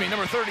excuse me,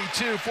 number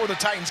 32 for the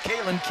Titans,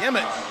 Caitlin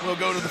Kimmett, will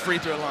go to the free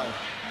throw line.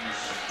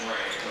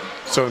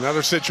 So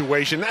another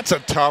situation, that's a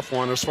tough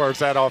one as far as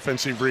that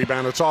offensive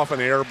rebound. It's off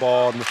an air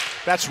ball, and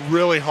that's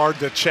really hard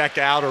to check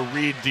out or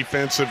read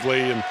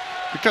defensively, and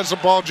because the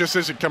ball just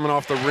isn't coming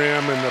off the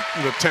rim, and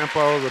the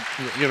tempo,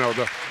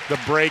 the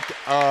break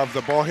of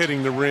the ball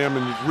hitting the rim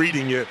and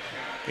reading it,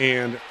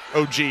 and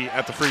OG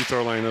at the free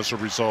throw line as a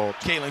result.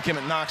 Caitlin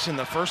Kimmett knocks in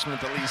the first one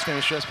at the Lee's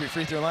Famous Recipe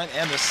free throw line,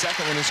 and the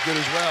second one is good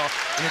as well.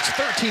 And it's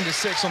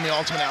 13-6 on the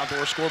Ultimate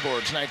Outdoor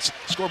scoreboard. Tonight's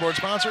scoreboard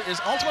sponsor is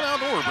Ultimate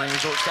Outdoor. Bring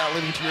resort-style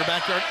living to your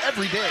backyard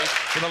every day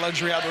with a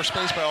luxury outdoor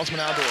space by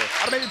Ultimate Outdoor.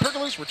 Automated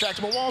pergolas,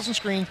 retractable walls and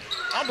screens,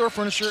 outdoor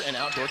furniture, and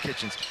outdoor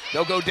kitchens.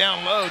 They'll go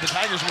down low. The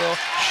Tigers will.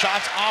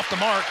 Shots off the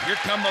mark. Here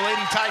come the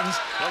Lady Titans.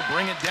 They'll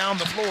bring it down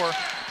the floor.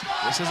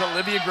 This is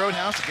Olivia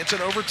Grotehouse. Gets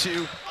it over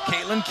to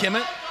Caitlin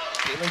Kimmett.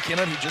 Caitlin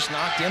Kimmett, who just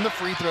knocked in the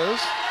free throws.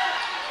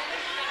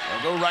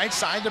 They'll go right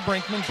side to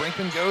Brinkman.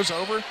 Brinkman goes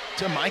over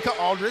to Micah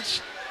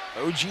Aldrich.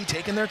 OG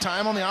taking their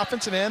time on the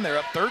offensive end. They're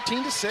up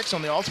 13-6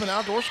 on the Ultimate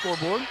Outdoor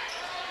scoreboard.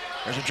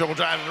 There's a dribble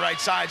drive to the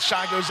right side.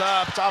 Shot goes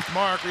up. It's off the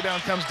mark.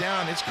 Rebound comes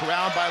down. It's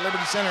corralled by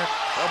Liberty Center.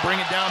 They'll bring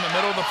it down the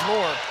middle of the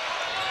floor.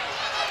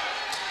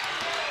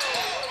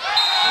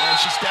 And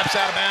she steps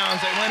out of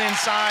bounds. They went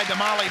inside to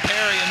Molly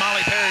Perry, and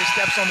Molly Perry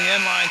steps on the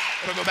end line.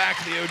 It'll go back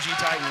to the OG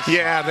Titans.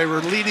 Yeah, they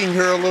were leading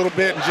her a little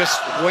bit and just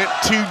went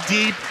too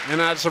deep, and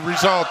as a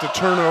result, the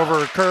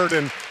turnover occurred,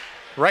 and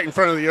right in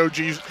front of the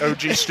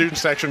OG student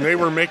section, they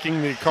were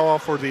making the call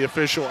for the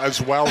official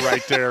as well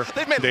right there.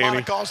 They've made Danny. a lot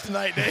of calls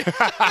tonight, Dave.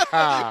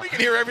 We can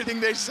hear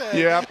everything they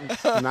say.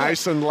 Yep,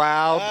 nice and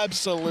loud.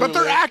 Absolutely. But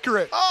they're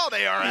accurate. Oh,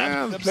 they are.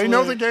 Yeah, Absolutely. they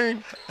know the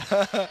game.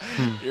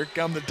 Here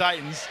come the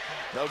Titans.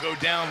 They'll go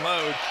down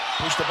low,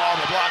 push the ball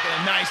to the block,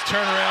 and a nice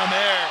turnaround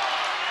there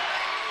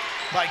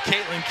by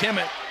Caitlin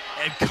Kimmett.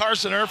 And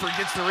Carson Erford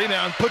gets the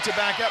rebound, puts it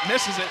back up,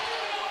 misses it.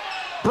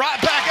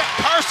 Brought back up.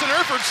 Carson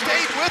Erford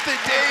stayed with it,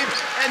 Dave,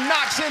 and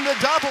knocks in the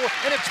double.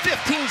 And it's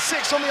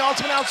 15-6 on the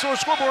Ultimate Outdoor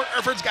scoreboard.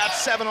 Erford's got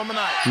 7 on the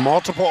night.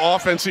 Multiple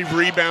offensive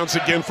rebounds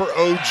again for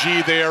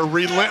OG. They are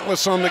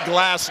relentless on the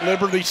glass.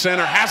 Liberty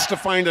Center has to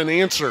find an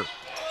answer.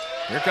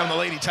 Here come the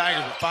Lady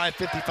Tigers with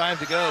 5:55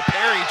 to go.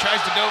 Perry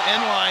tries to go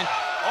inline.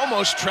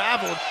 Almost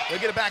traveled. They'll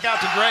get it back out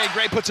to Gray.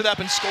 Gray puts it up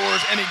and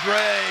scores. Emmy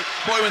Gray.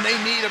 Boy, when they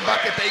need a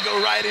bucket, they go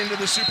right into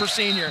the super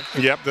senior.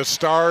 Yep, the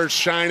stars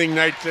shining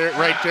right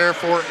there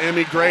for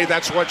Emmy Gray.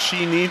 That's what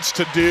she needs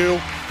to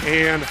do.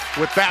 And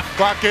with that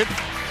bucket,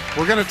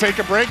 we're going to take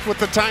a break with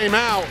the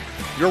timeout.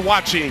 You're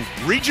watching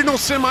regional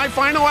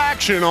semifinal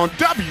action on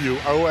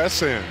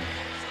WOSN.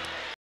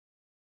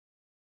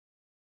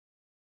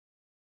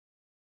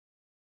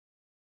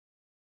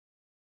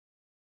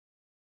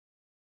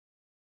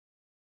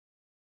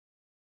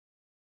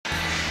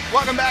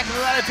 Welcome back to the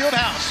United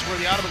Fieldhouse, where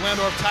the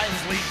Ottawa-Glandorf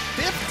Titans lead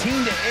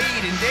 15-8.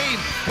 And Dave,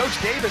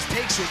 Coach Davis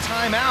takes his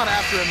time out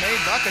after a made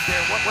bucket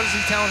there. What is he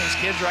telling his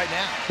kids right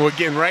now? Well,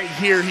 again, right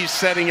here he's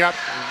setting up.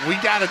 We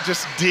got to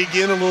just dig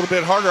in a little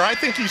bit harder. I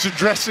think he's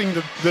addressing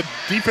the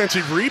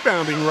defensive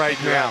rebounding right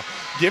now,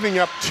 giving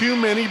up too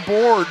many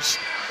boards.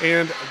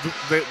 And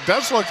it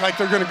does look like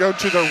they're going to go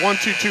to their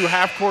 1-2-2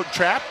 half-court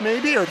trap,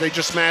 maybe, or are they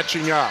just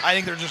matching up? I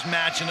think they're just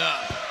matching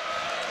up.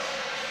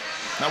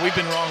 Now, we've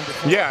been wrong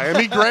before. Yeah,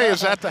 Emmy Gray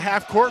is at the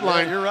half-court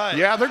line. Yeah, you're right.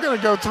 Yeah, they're going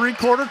to go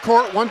three-quarter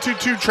court,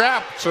 1-2-2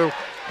 trap. So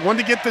one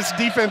to get this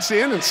defense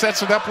in and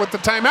sets it up with the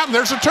timeout. And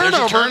there's a turnover.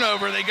 There's a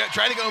turnover. They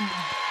try to go.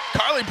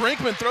 Carly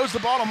Brinkman throws the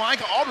ball to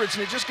Micah Aldrich,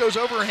 and it just goes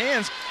over her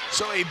hands.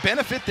 So a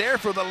benefit there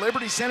for the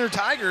Liberty Center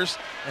Tigers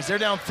as they're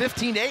down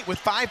 15-8 with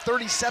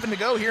 5:37 to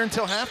go here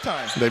until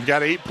halftime. They've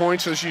got 8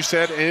 points, as you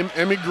said.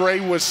 Emmy Gray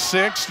was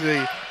 6.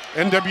 The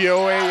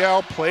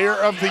NWOAL Player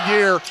of the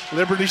Year.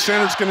 Liberty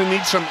Center's going to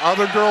need some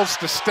other girls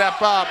to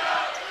step up.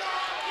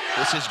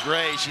 This is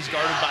Gray. She's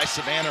guarded by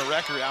Savannah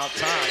Recker out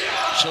top.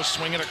 She'll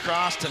swing it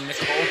across to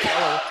Nicole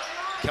Keller.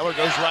 Keller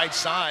goes right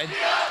side.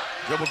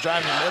 Dribble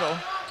drive in the middle.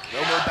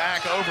 They'll go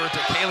back over to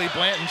Kaylee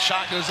Blanton.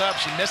 Shot goes up.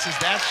 She misses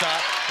that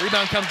shot.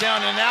 Rebound comes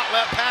down and an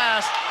outlet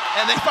pass.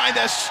 And they find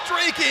a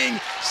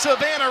streaking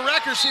Savannah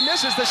Recker. She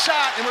misses the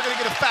shot, and we're going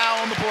to get a foul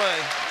on the play.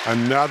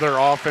 Another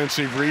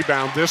offensive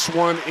rebound. This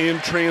one in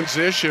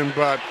transition,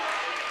 but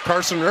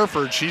Carson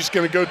Erford, she's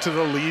going to go to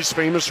the Lee's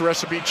Famous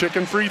Recipe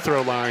chicken free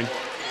throw line.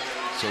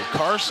 So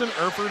Carson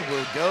Erford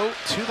will go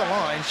to the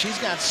line. She's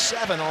got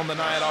 7 on the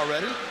night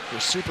already. The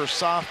super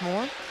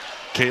sophomore.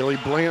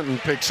 Kaylee Blanton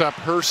picks up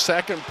her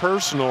second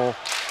personal,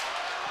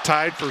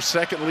 tied for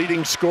second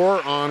leading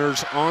scorer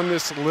honors on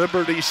this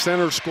Liberty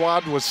Center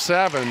squad with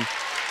 7.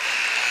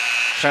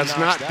 Has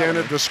not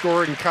dented the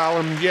scoring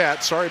column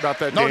yet. Sorry about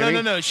that,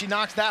 Danny. No. She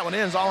knocks that one in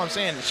is all I'm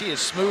saying. She is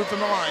smooth from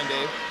the line,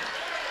 Dave.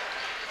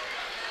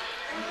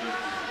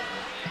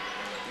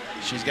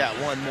 She's got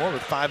one more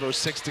with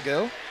 5:06 to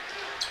go.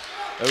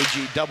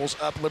 OG doubles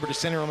up Liberty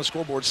Center on the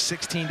scoreboard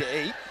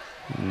 16-8.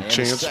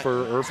 Chance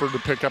for Erford to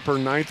pick up her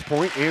 9th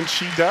point, and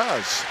she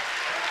does.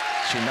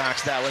 She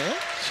knocks that one in.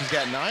 She's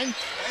got 9,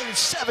 and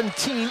it's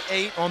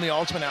 17-8 on the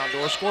Ultimate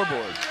Outdoor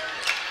scoreboard.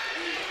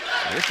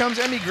 Here comes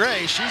Emmy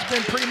Gray. She's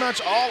been pretty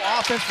much all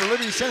offense for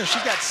Liberty Center.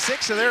 She's got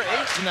 6 of their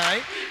 8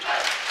 tonight.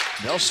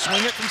 They'll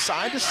swing it from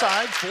side to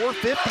side.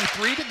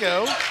 4:53 to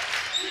go.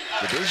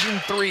 Division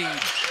III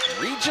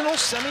regional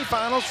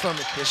semifinals from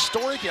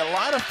historic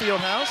Elida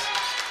Fieldhouse.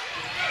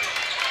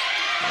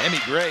 Emmy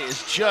Gray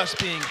is just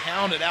being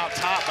hounded out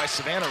top by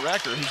Savannah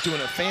Recker, who's doing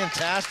a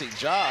fantastic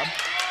job.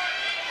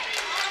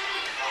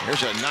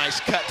 There's a nice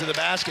cut to the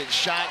basket.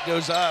 Shot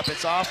goes up.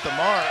 It's off the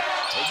mark.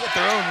 They get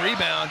their own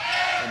rebound.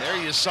 And there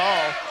you saw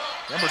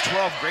number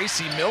 12,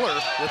 Gracie Miller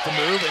with the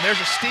move. And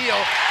there's a steal.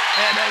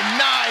 And a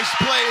nice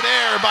play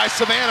there by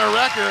Savannah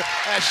Recker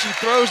as she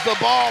throws the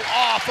ball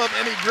off of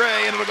Emmy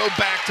Gray, and it'll go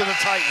back to the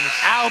Titans.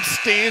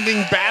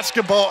 Outstanding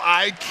basketball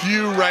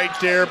IQ right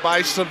there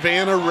by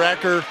Savannah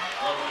Recker.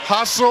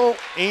 Hustle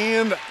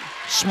and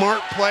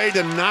smart play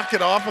to knock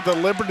it off of the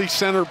Liberty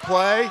Center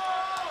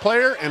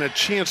player, and a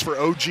chance for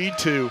OG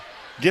to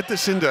get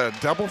this into a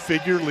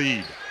double-figure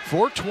lead.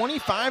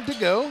 4:25 to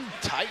go.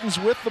 Titans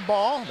with the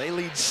ball. They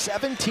lead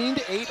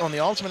 17-8 on the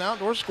Ultimate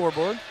Outdoor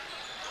scoreboard.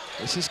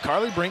 This is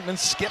Carly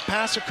Brinkman's skip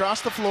pass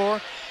across the floor.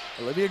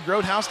 Olivia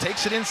Grotehouse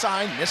takes it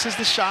inside, misses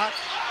the shot.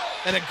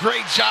 And a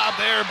great job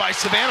there by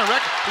Savannah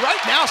Recker. Right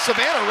now,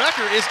 Savannah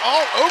Recker is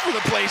all over the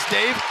place,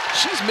 Dave.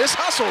 She's Miss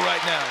Hustle right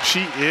now.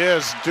 She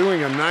is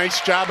doing a nice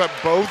job at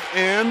both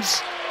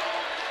ends.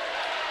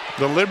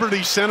 The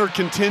Liberty Center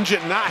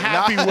contingent not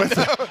happy with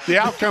the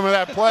outcome of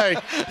that play.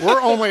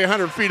 We're only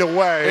 100 feet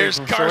away. There's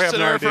Carson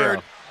no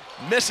Erford,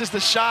 misses the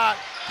shot,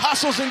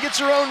 hustles and gets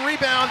her own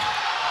rebound.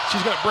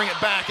 She's going to bring it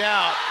back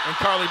out, and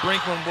Carly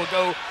Brinkman will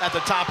go at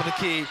the top of the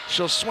key.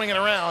 She'll swing it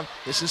around.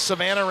 This is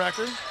Savannah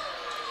Recker.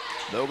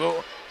 They'll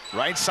go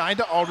right side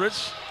to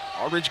Aldridge.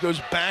 Aldridge goes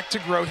back to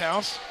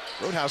Grotehouse.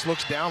 Grotehouse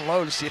looks down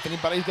low to see if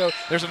anybody's go.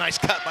 There's a nice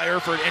cut by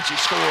Erford, and she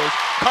scores.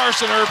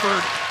 Carson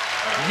Erford.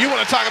 You want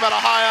to talk about a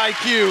high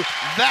IQ?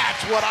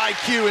 That's what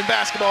IQ in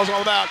basketball is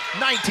all about.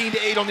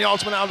 19-8 on the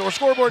Ultimate Outdoor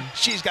scoreboard.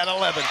 She's got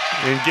 11.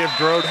 And give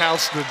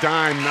Grotehouse the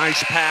dime.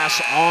 Nice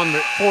pass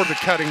for the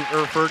cutting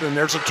Erford, and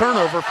there's a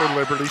turnover for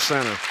Liberty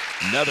Center.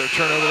 Another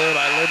turnover there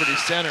by Liberty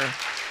Center.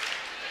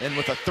 And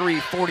with a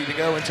 3:40 to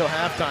go until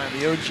halftime,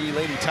 the OG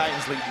Lady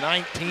Titans lead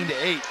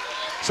 19-8.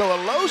 So a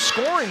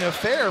low-scoring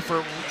affair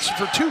for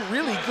two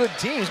really good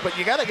teams, but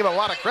you got to give a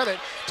lot of credit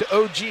to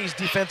OG's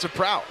defensive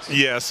prowess.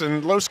 Yes,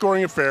 and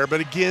low-scoring affair,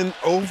 but again,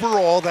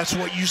 overall, that's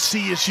what you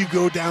see as you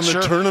go down the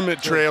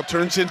tournament trail.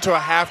 Turns into a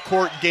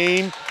half-court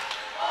game.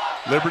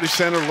 Liberty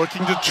Center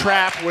looking to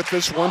trap with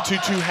this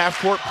 1-2-2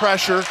 half-court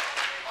pressure.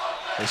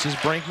 This is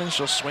Brinkman.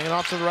 She'll swing it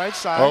off to the right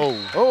side.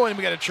 Oh, and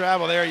we got a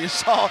travel there. You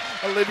saw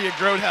Olivia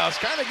Grotehouse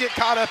kind of get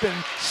caught up in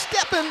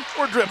stepping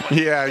or dribbling.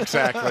 Yeah,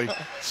 exactly.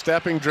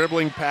 Stepping,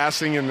 dribbling,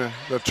 passing, and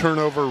the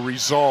turnover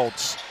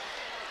results.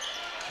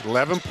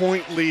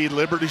 11-point lead,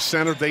 Liberty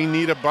Center. They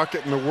need a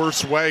bucket in the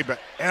worst way, but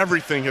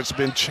everything has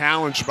been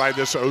challenged by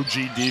this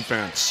OG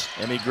defense.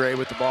 Emmy Gray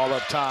with the ball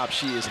up top.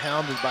 She is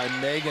hounded by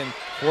Megan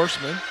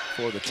Horseman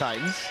for the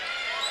Titans.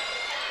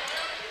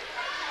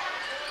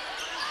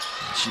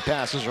 She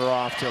passes her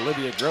off to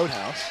Olivia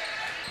Grotehouse.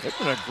 They're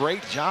doing a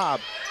great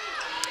job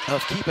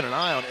of keeping an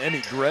eye on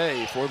Emmy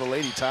Gray for the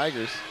Lady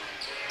Tigers.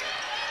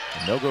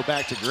 And they'll go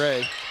back to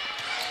Gray.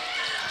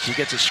 She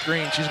gets a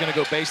screen. She's going to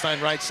go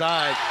baseline right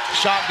side.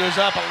 Shot goes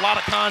up. A lot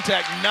of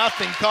contact.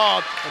 Nothing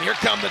called. And here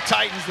come the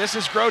Titans. This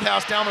is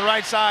Grotehouse down the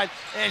right side.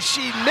 And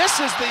she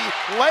misses the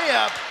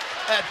layup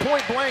at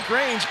point-blank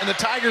range. And the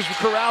Tigers will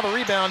corral the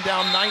rebound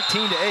down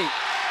 19-8.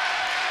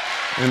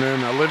 And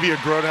then Olivia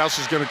Grotehouse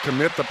is going to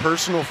commit the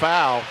personal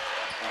foul.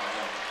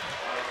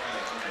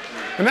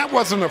 And that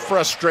wasn't a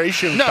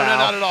frustration foul. No,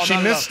 not at all. She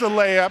missed the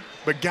layup,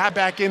 but got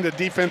back into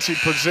defensive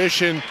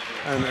position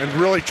and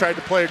really tried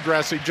to play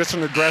aggressive. Just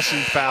an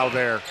aggressive foul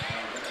there.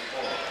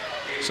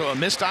 So a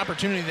missed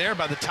opportunity there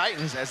by the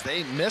Titans as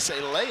they miss a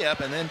layup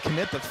and then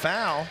commit the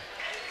foul.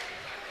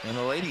 And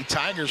the Lady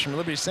Tigers from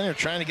Liberty Center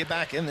trying to get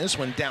back in this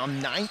one,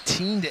 down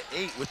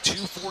 19-8 with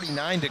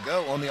 2:49 to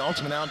go on the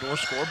Ultimate Outdoor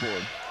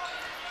scoreboard.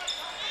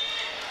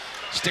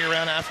 Stay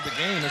around after the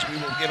game as we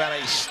will give out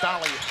a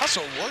Stolly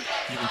Hustle Award.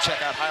 You can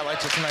check out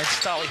highlights of tonight's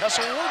Stolly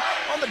Hustle Award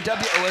on the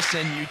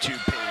WOSN YouTube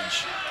page.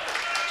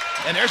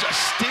 And there's a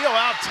steal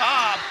out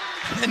top.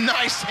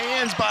 Nice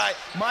hands by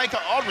Micah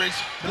Aldridge,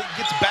 but it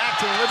gets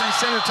back to the Liberty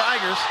Center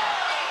Tigers.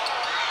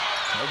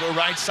 They'll go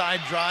right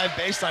side drive,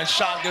 baseline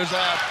shot goes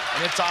up,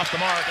 and it's off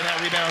the mark, and that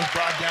rebound is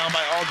brought down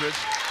by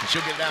Aldridge. And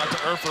she'll get it out to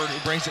Erford, who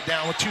brings it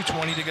down with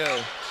 2:20 to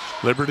go.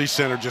 Liberty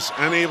Center just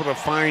unable to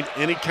find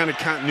any kind of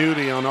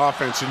continuity on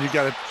offense, and you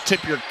got to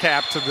tip your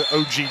cap to the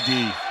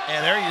OGD.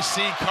 And there you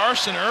see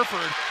Carson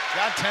Erford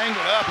got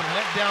tangled up and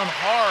went down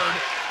hard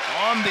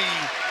on the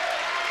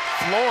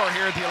floor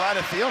here at the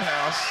Elida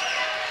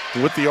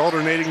Fieldhouse. With the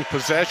alternating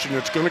possession,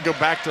 it's going to go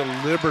back to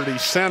Liberty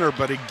Center,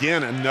 but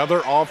again,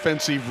 another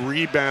offensive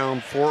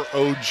rebound for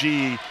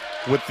OG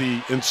with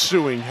the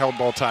ensuing held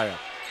ball tie-up.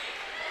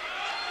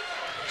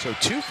 So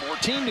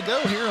 2:14 to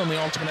go here on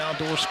the Ultimate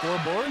Outdoor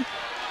scoreboard.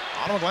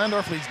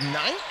 Ottawa-Glandorf leads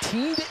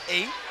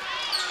 19-8.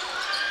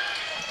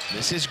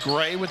 This is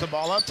Gray with the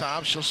ball up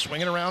top. She'll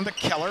swing it around to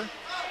Keller.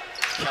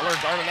 Keller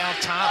guarded out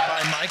top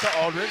by Micah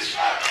Aldrich.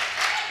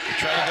 They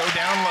try to go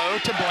down low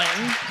to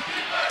Blanton.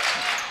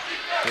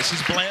 This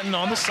is Blanton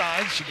on the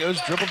side. She goes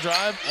dribble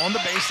drive on the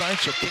baseline.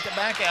 She'll kick it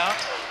back out.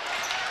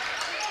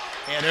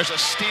 And there's a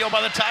steal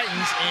by the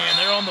Titans, and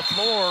they're on the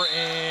floor,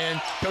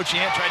 and Coach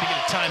Ant tried to get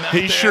a timeout.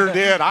 He sure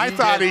did. I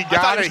thought he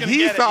got it.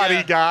 He thought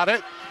he got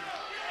it.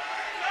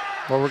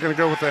 Well, we're going to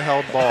go with the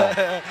held ball.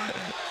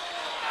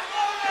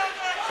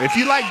 If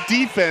you like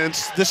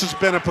defense, this has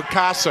been a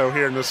Picasso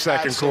here in the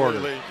second quarter.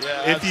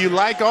 Yeah, if you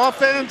like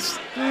offense,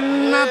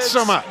 not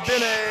so much. It's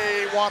been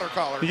a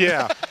watercolor.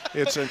 Yeah,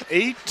 it's an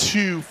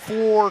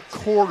 8-4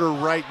 quarter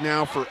right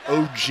now for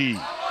OG.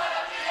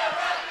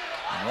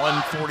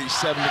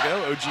 1:47 to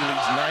go. OG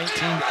leads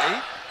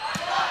 19-8.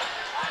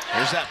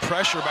 There's that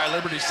pressure by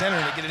Liberty Center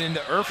to get it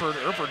into Erford.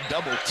 Erford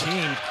double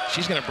teamed.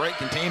 She's going to break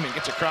containment,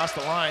 gets across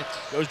the line,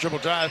 goes dribble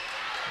drive,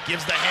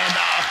 gives the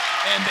handoff,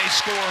 and they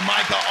score.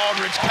 Micah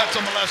Aldridge cuts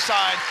on the left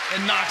side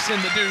and knocks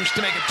in the deuce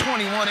to make it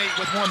 21-8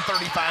 with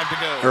 1:35 to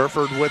go.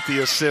 Erford with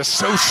the assist,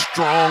 so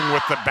strong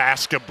with the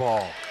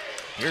basketball.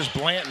 Here's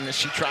Blanton as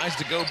she tries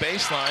to go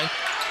baseline,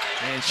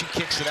 and she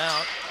kicks it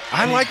out.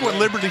 I like what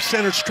Liberty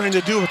Center's trying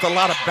to do with a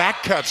lot of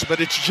back cuts,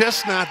 but it's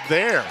just not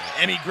there.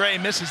 Emmy Gray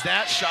misses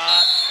that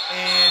shot,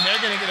 and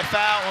they're going to get a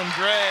foul on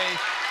Gray.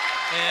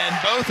 And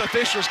both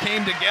officials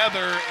came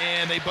together,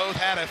 and they both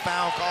had a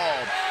foul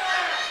called.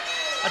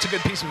 That's a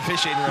good piece of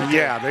officiating right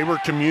there. Yeah, they were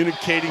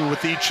communicating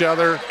with each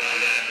other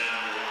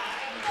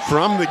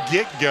from the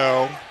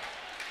get-go,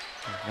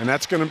 and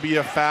that's going to be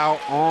a foul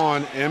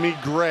on Emmy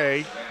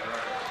Gray,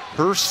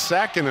 her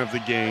second of the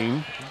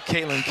game.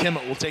 Caitlin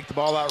Kimmett will take the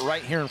ball out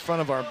right here in front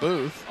of our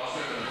booth.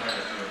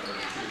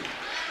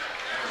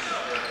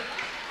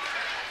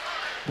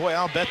 Boy,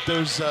 I'll bet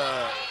those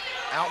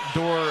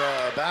outdoor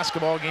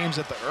basketball games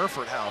at the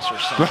Erford house or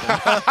something.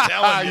 I'm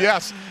telling you.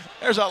 Yes.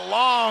 There's a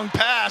long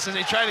pass as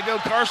they try to go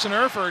Carson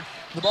Erford.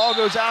 The ball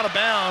goes out of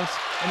bounds,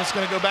 and it's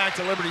going to go back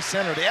to Liberty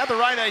Center. They had the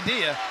right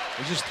idea.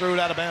 They just threw it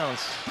out of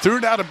bounds. Threw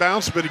it out of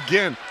bounds, but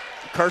again,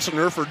 Carson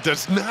Erford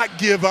does not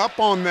give up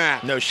on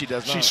that. No, she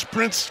does not. She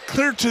sprints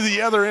clear to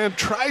the other end,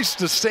 tries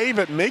to save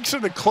it, makes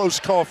it a close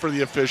call for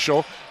the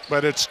official,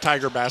 but it's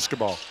Tiger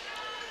basketball.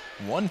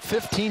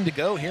 1:15 to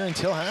go here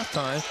until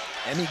halftime.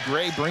 Emmy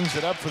Gray brings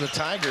it up for the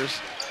Tigers.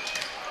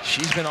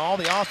 She's been all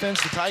the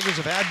offense the Tigers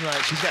have had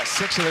tonight. She's got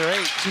 6 of their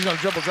 8. She's going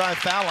to dribble drive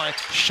foul line.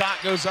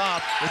 Shot goes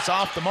off. It's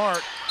off the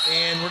mark,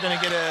 and we're going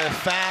to get a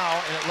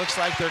foul, and it looks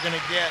like they're going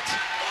to get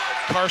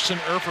Carson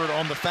Erford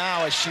on the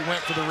foul as she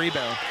went for the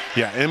rebound.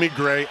 Yeah, Emmy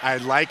Gray, I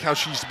like how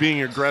she's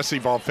being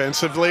aggressive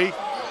offensively.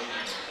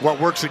 What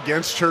works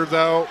against her,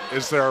 though,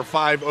 is there are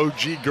 5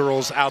 OG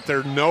girls out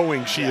there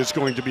knowing she is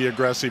going to be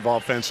aggressive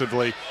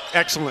offensively.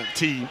 Excellent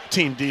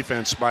team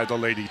defense by the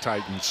Lady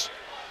Titans.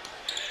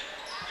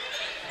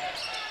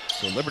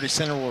 So Liberty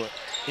Center will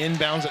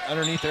inbounds it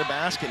underneath their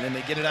basket, and then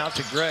they get it out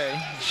to Gray.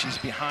 She's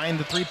behind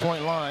the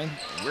three-point line.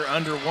 We're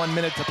under 1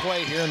 minute to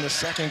play here in the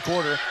second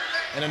quarter.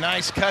 And a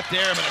nice cut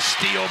there, but a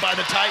steal by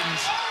the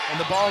Titans. And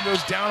the ball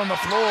goes down on the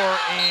floor,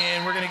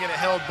 and we're going to get a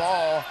held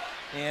ball.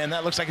 And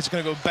that looks like it's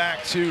going to go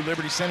back to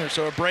Liberty Center.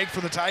 So a break for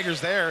the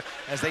Tigers there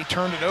as they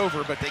turned it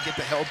over, but they get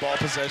the held ball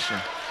possession.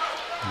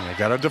 They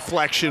got a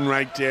deflection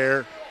right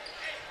there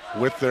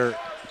with their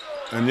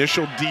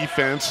initial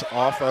defense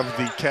off of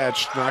the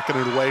catch, knocking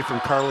it away from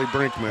Carly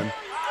Brinkman.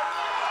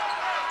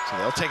 So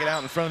they'll take it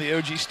out in front of the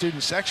OG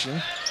student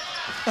section.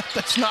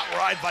 That's not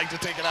where I'd like to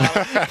take it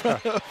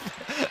out.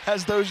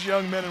 As those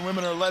young men and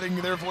women are letting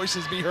their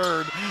voices be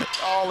heard.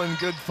 All in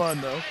good fun,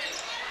 though.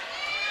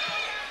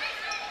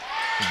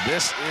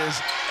 This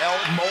is Elle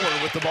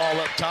Moeller with the ball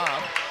up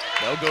top.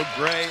 They'll go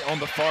Gray on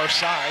the far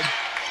side.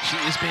 She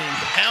is being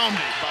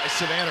pounded by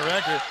Savannah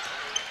Recker.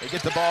 They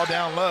get the ball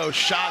down low.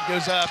 Shot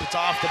goes up. It's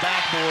off the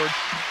backboard.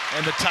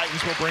 And the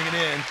Titans will bring it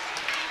in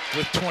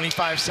with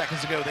 25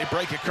 seconds to go. They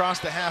break across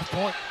the half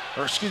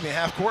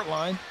court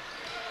line.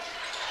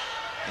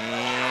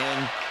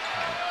 And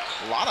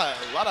a lot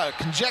of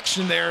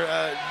conjecture there.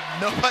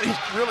 Nobody's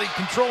really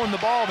controlling the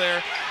ball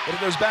there, but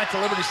it goes back to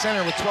Liberty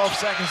Center with 12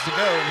 seconds to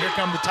go. And here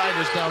come the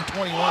Tigers down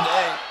 21-8.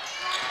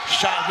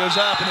 Shot goes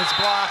up and it's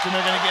blocked, and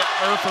they're going to get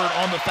Erford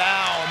on the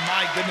foul.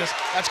 My goodness,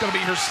 that's going to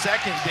be her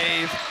second,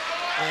 Dave.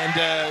 And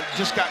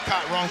just got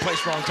caught wrong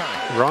place, wrong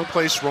time. Wrong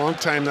place, wrong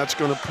time. That's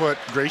going to put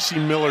Gracie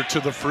Miller to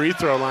the free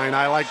throw line.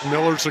 I like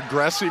Miller's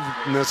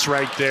aggressiveness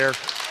right there.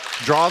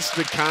 Draws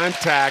the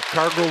contact.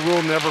 Cardinal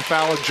rule, never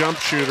foul a jump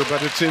shooter,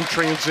 but it's in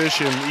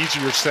transition.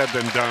 Easier said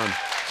than done.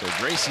 So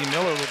Gracie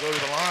Miller will go to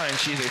the line.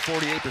 She's a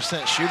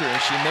 48% shooter,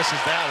 and she misses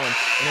that one.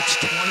 And it's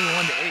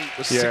 21-8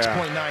 with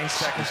 6.9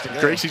 seconds to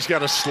go. Gracie's got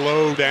to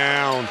slow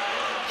down.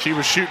 She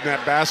was shooting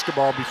that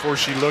basketball before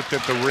she looked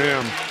at the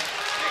rim.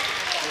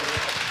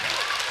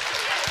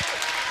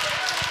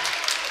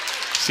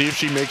 See if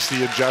she makes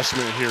the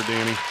adjustment here,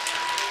 Danny.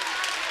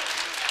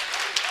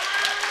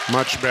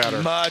 Much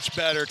better. Much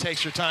better.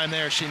 Takes her time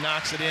there. She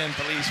knocks it in.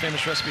 Feli's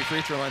famous recipe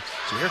free throw line.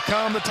 So here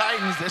come the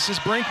Titans. This is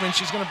Brinkman.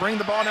 She's going to bring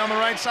the ball down the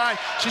right side.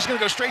 She's going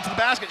to go straight to the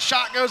basket.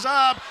 Shot goes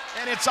up,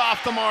 and it's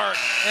off the mark.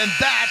 And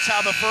that's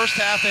how the first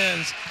half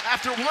ends.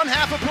 After one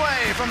half of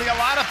play from the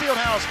Elida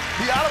Fieldhouse,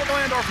 the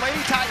Ottawa-Glandorf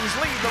Lady Titans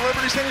lead the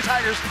Liberty Center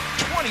Tigers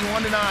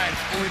 21-9.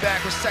 We'll be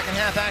back with second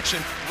half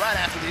action right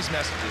after these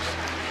messages.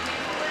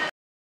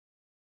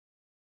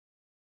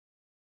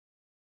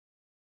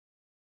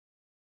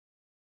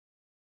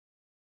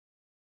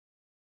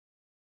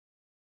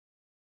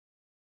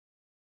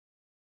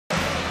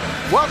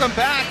 Welcome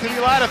back to the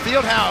Elida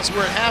Fieldhouse.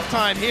 We're at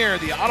halftime here.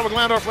 The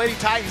Ottawa-Glandorf Lady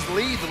Titans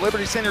lead the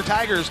Liberty Center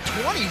Tigers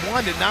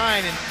 21-9.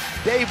 And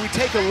Dave, we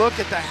take a look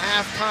at the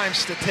halftime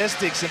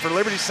statistics, and for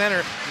Liberty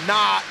Center,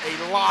 not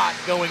a lot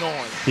going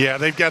on. Yeah,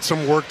 they've got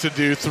some work to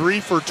do. 3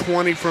 for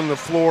 20 from the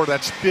floor.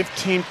 That's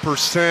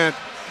 15%.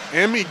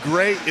 Emmy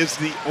Gray is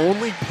the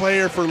only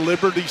player for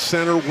Liberty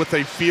Center with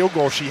a field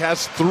goal. She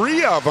has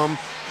 3 of them,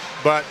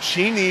 but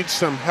she needs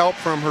some help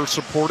from her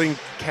supporting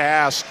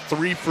cast.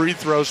 3 free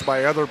throws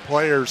by other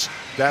players.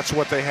 That's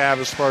what they have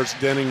as far as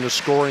denting the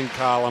scoring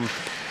column.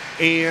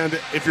 And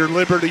if you're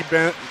Liberty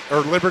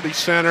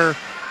Center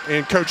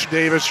and Coach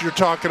Davis, you're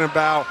talking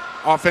about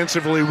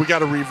offensively, we got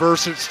to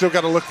reverse it. Still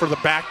got to look for the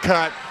back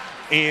cut,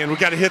 and we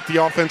got to hit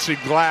the offensive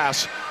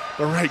glass.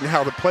 But right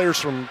now, the players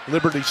from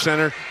Liberty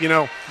Center, you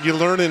know, you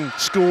learn in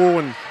school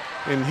and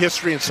in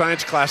history and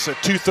science class that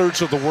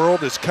 2/3 of the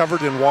world is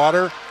covered in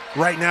water.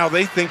 Right now,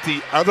 they think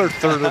the other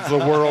third of the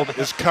world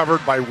is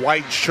covered by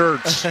white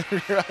shirts.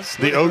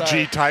 The OG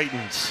right.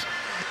 Titans.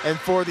 And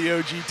for the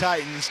OG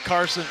Titans,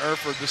 Carson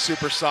Erford, the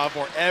super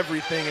sophomore,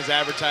 everything is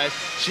advertised.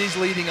 She's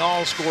leading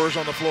all scorers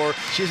on the floor.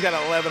 She's got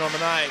 11 on the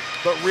night,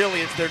 but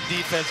really it's their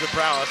defensive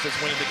prowess that's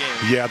winning the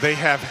game. Yeah, they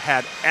have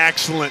had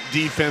excellent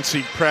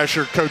defensive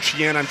pressure. Coach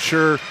Yen, I'm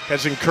sure,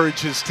 has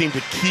encouraged his team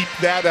to keep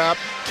that up,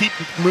 keep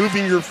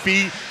moving your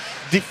feet,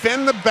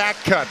 defend the back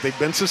cut. They've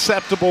been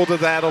susceptible to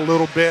that a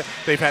little bit.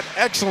 They've had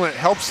excellent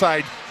help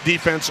side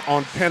defense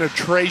on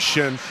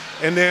penetration.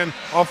 And then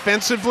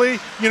offensively,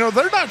 you know,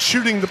 they're not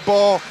shooting the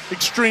ball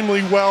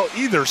extremely well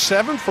either.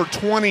 7 for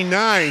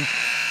 29.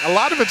 A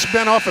lot of it's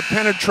been off of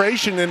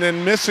penetration and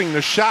then missing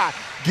the shot.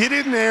 Get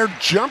in there,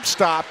 jump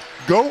stop,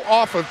 go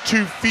off of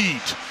 2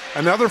 feet.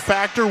 Another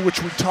factor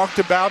which we talked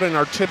about in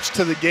our tips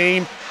to the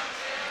game,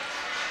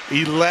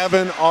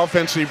 11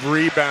 offensive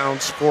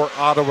rebounds for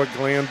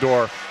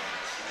Ottawa-Glandorf.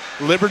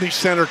 Liberty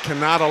Center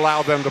cannot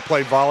allow them to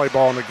play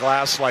volleyball on the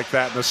glass like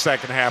that in the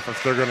second half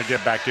if they're going to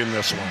get back in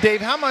this one.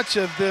 Dave, how much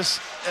of this,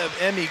 of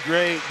Emmy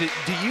Gray,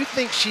 do you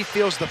think she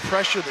feels the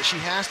pressure that she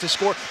has to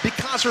score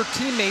because her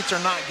teammates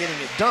are not getting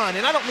it done?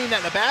 And I don't mean that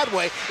in a bad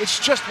way. It's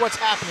just what's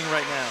happening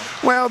right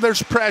now. Well,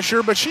 there's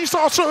pressure, but she's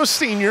also a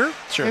senior.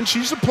 Sure. And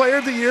she's a player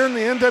of the year in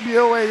the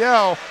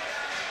NWAL.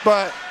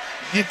 But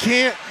you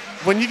can't,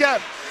 when you got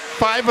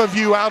 5 of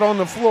you out on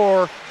the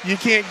floor, you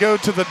can't go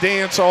to the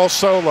dance all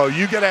solo.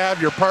 You got to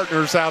have your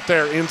partners out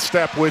there in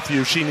step with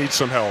you. She needs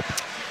some help.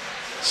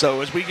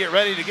 So as we get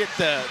ready to get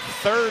the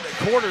third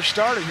quarter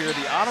started here,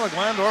 the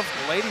Ottawa-Glandorf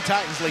Lady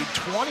Titans lead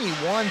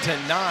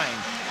 21-9.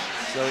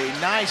 So a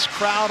nice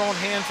crowd on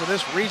hand for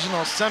this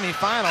regional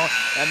semifinal.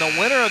 And the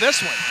winner of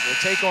this one will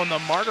take on the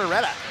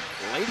Margaretta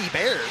Lady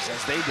Bears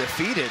as they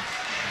defeated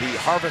the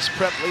Harvest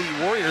Prep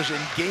Lady Warriors in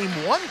game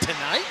 1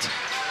 tonight.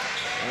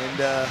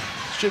 And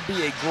should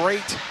be a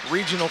great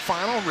regional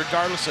final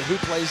regardless of who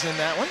plays in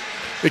that one.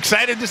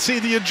 Excited to see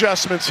the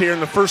adjustments here in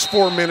the first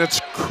 4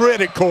 minutes,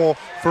 critical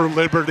for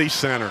Liberty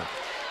Center.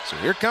 So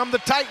here come the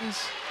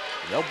Titans.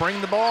 They'll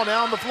bring the ball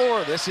down the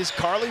floor. This is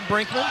Carly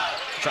Brinkman.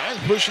 Try and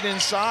push it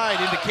inside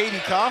into Katie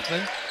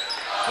Kaufman.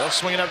 They'll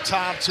swing it up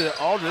top to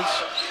Aldridge.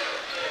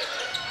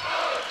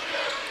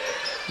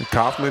 And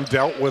Kaufman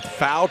dealt with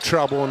foul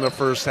trouble in the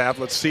first half.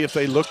 Let's see if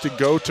they look to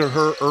go to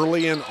her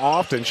early and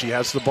often. She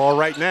has the ball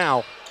right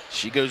now.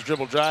 She goes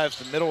dribble drives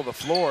to the middle of the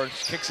floor,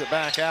 kicks it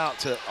back out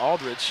to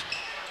Aldridge.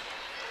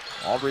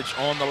 Aldridge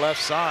on the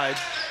left side.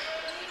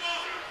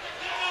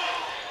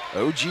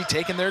 OG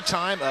taking their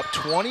time, up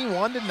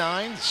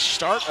 21-9.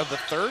 Start of the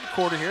third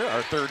quarter here.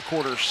 Our third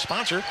quarter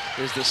sponsor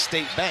is the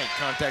State Bank.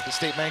 Contact the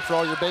State Bank for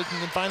all your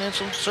banking and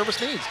financial service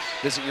needs.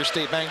 Visit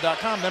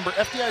yourstatebank.com. Member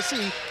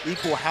FDIC,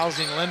 equal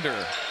housing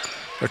lender.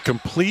 A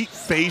complete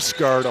face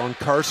guard on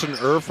Carson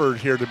Erford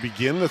here to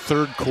begin the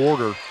third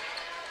quarter.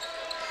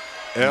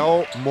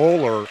 L.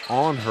 Moeller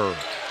on her.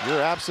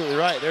 You're absolutely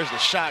right. There's the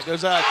shot,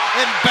 goes up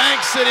and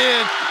banks it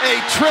in.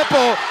 A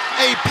triple,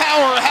 a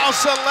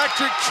powerhouse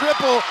electric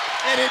triple,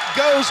 and it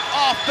goes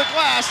off the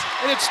glass,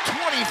 and it's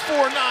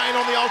 24-9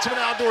 on the Ultimate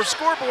Outdoor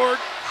scoreboard.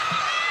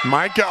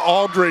 Micah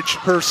Aldridge,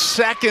 her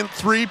second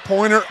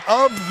three-pointer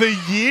of the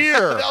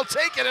year. They'll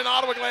take it in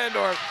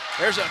Ottawa-Glandorf.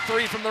 There's a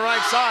 3 from the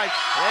right side.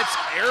 It's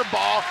air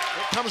ball.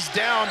 It comes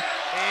down,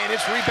 and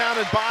it's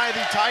rebounded by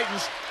the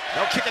Titans.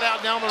 They'll kick it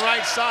out down the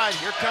right side.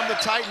 Here come the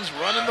Titans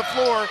running the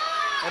floor.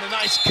 And a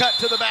nice cut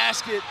to the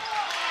basket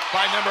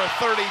by number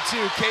 32,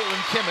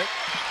 Caitlin Kimmett.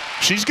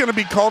 She's going to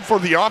be called for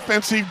the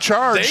offensive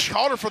charge. They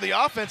called her for the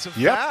offensive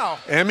foul.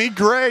 Emmy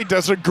Gray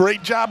does a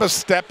great job of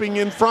stepping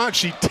in front.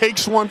 She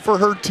takes one for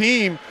her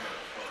team.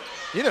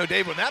 You know,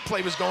 Dave, when that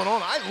play was going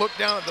on, I looked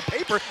down at the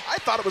paper. I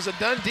thought it was a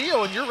done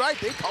deal, and you're right.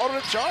 They called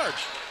it a charge.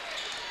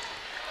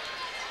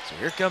 So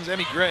here comes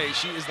Emmy Gray.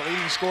 She is the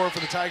leading scorer for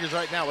the Tigers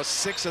right now with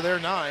 6 of their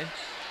 9.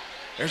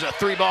 There's a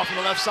 3 ball from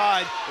the left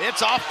side.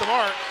 It's off the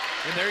mark.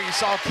 And there you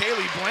saw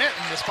Kaylee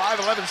Blanton, this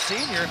 5'11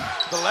 senior.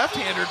 The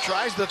left-hander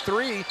tries the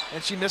 3,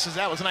 and she misses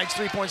that. Tonight's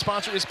 3-point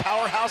sponsor is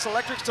Powerhouse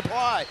Electric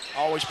Supply.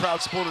 Always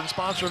proud supporter and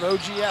sponsor of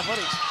OG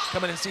Athletics.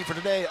 Come in and see for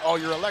today all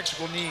your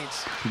electrical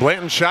needs.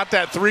 Blanton shot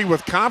that 3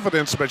 with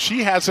confidence, but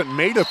she hasn't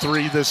made a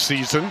 3 this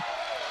season.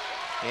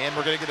 And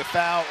we're going to get a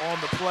foul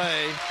on the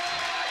play.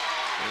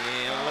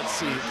 And let's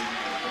see.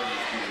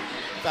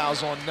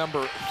 Foul's on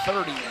number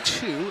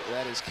 32.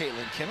 That is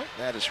Caitlin Kimmett.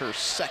 That is her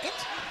second.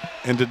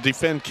 And to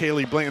defend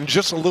Kaylee Blanton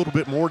just a little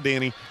bit more,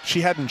 Danny,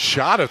 she hadn't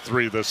shot a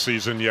 3 this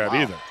season yet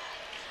either.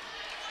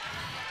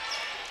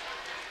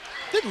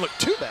 Didn't look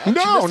too bad.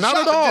 No, not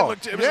at all. It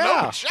was an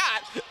open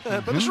shot,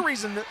 but there's a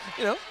reason that,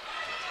 you know.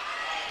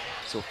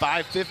 So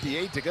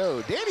 5:58 to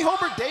go. Danny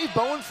Holbert, Dave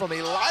Bowen from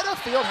Elida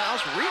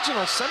Fieldhouse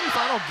Regional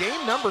Semifinal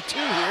game number 2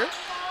 here.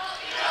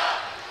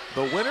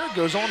 The winner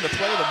goes on to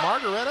play the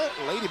Margaretta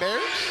Lady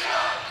Bears.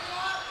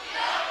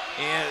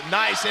 And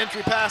nice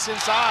entry pass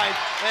inside,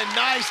 and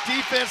nice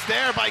defense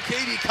there by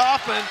Katie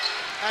Kaufman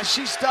as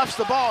she stuffs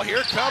the ball.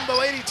 Here come the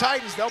Lady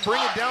Titans. They'll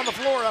bring it down the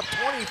floor up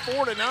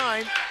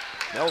 24-9.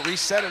 They'll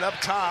reset it up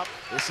top.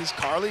 This is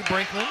Carly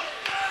Brinkman,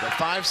 the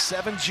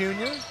 5'7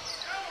 junior.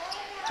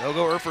 They'll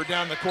go Erford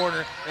down the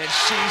corner, and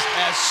she's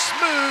as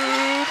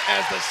smooth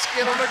as the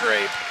skin on the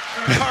grape.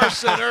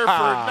 Carson Erford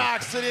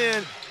knocks it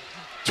in.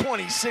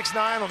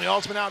 26-9 on the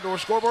Ultimate Outdoor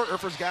scoreboard.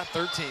 Erford's got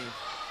 13.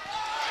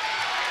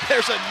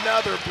 There's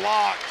another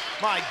block.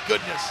 My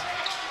goodness.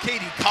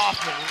 Katie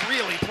Kaufman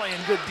really playing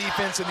good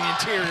defense in the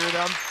interior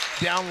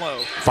down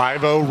low.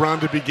 5-0 run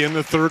to begin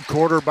the 3rd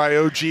quarter by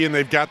OG, and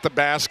they've got the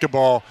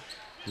basketball.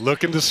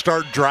 Looking to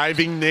start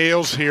driving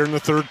nails here in the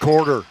 3rd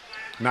quarter.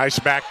 Nice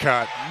back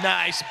cut.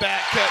 Nice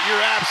back cut.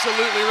 You're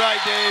absolutely right,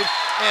 Dave.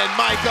 And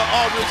Micah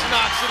Aldridge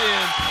knocks it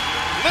in.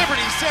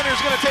 Liberty Center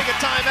is going to take a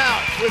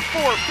timeout with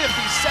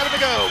 4:57 to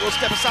go. We'll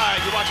step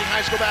aside. You're watching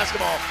high school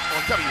basketball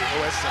on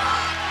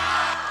WOSN.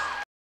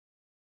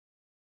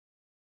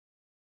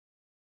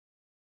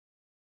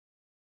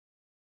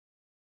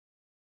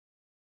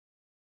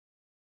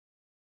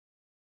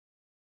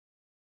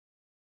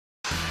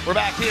 We're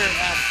back here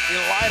at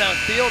Elida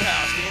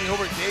Fieldhouse. Danny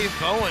Holbert, Dave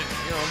Bowen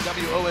here on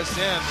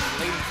WOSN.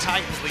 Lady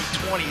Titans lead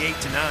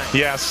 28-9.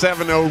 Yeah,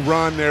 7-0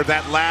 run there.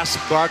 That last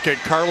bucket,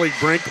 Carly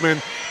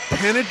Brinkman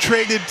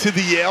penetrated to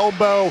the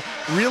elbow,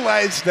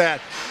 realized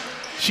that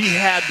she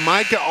had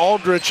Micah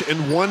Aldrich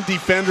and one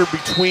defender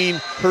between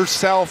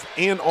herself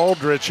and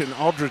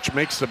Aldrich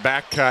makes the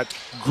back cut.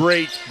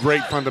 Great,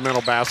 great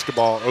fundamental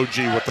basketball. OG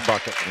with the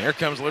bucket. And here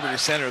comes Liberty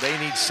Center. They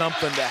need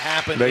something to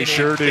happen in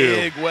a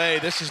big way.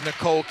 This is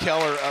Nicole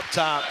Keller up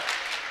top.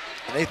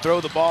 And they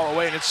throw the ball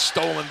away, and it's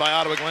stolen by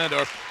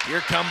Ottawa-Glandorf. Here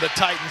come the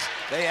Titans.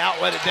 They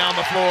outlet it down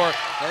the floor.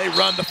 They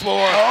run the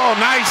floor. Oh,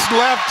 nice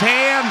left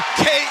hand.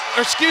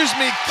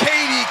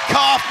 Katie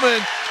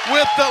Kaufman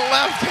with the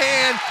left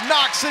hand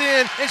knocks it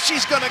in, and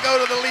she's going to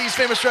go to the Lee's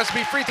Famous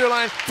Recipe free throw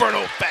line for an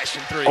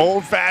old-fashioned 3.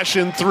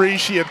 Old-fashioned 3.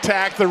 She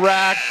attacked the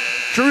rack,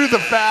 drew the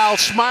foul,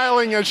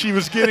 smiling as she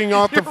was getting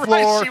off the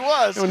floor. Right, she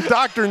was. When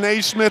Dr.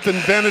 Naismith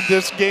invented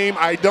this game,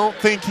 I don't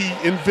think he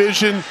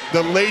envisioned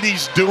the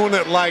ladies doing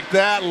it like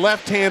that.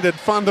 Left-handed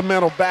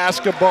fundamental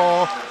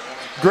basketball.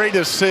 Great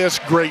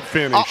assist, great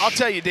finish. I'll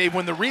tell you, Dave,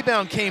 when the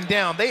rebound came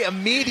down, they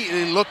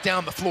immediately looked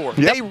down the floor.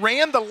 Yep. They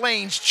ran the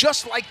lanes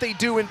just like they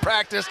do in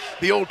practice,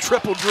 the old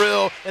triple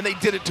drill, and they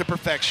did it to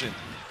perfection.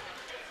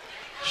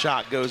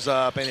 Shot goes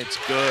up, and it's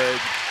good.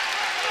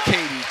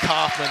 Katie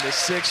Kaufman, the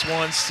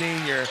 6'1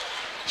 senior.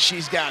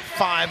 She's got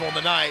 5 on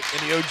the night,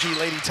 and the OG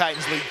Lady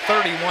Titans lead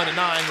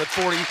 31-9 with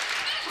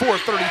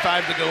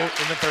 4:35 to go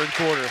in the 3rd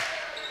quarter.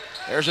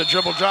 There's a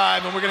dribble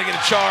drive, and we're going to get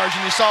a charge.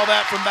 And you saw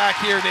that from back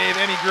here, Dave.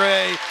 Emmy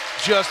Gray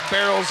just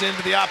barrels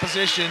into the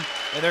opposition,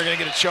 and they're going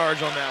to get a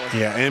charge on that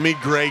one. Yeah, Emmy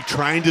Gray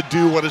trying to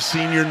do what a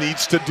senior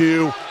needs to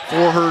do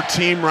for her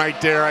team right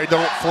there. I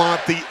don't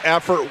flaunt the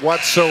effort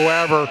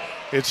whatsoever.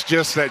 It's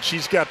just that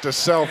she's got the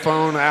cell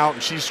phone out,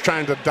 and she's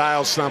trying to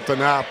dial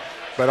something up.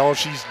 But all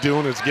she's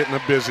doing is getting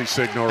a busy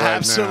signal right now.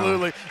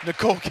 Absolutely.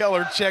 Nicole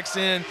Keller checks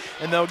in,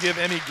 and they'll give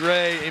Emmy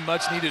Gray a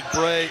much-needed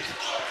break.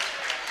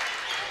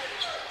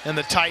 And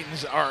the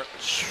Titans are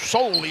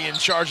solely in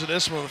charge of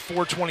this one with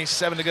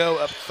 4:27 to go,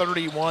 up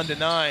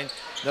 31-9.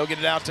 They'll get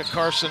it out to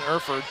Carson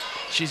Erford.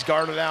 She's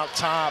guarded out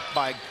top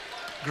by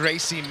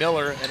Gracie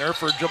Miller, and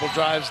Erford dribble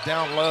drives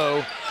down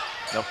low.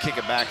 They'll kick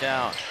it back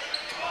out.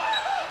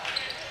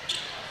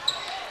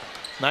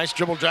 Nice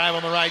dribble drive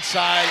on the right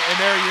side, and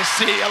there you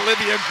see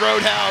Olivia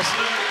Grodehouse,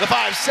 the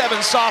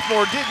 5'7"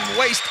 sophomore, didn't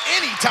waste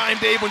any time,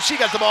 Dave. When she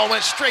got the ball,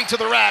 went straight to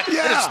the rack.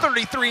 Yeah. And it's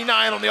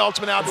 33-9 on the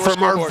Ultimate Outdoor From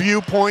scoreboard. our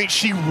viewpoint,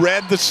 she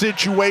read the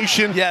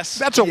situation. Yes.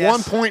 That's a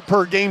 1 point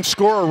per game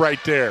scorer right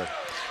there.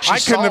 I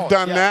couldn't have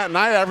done that, and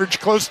I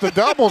averaged close to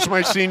doubles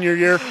my senior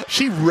year.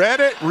 She read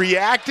it,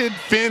 reacted,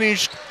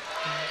 finished,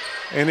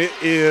 and it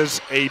is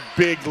a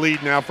big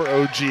lead now for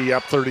OG,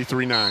 up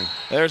 33-9.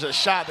 There's a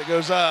shot that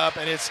goes up,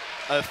 and it's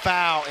a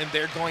foul, and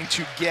they're going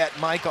to get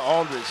Micah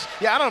Aldridge.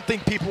 Yeah, I don't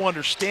think people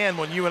understand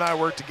when you and I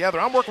work together.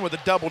 I'm working with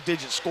a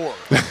double-digit score.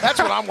 That's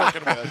what I'm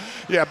working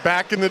with. Yeah,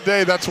 back in the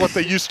day, that's what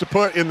they used to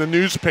put in the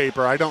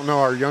newspaper. I don't know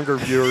our younger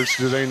viewers.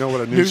 Do they know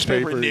what a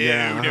newspaper is?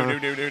 Yeah, no.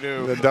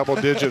 The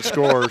double-digit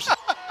scores.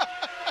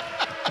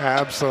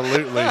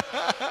 Absolutely.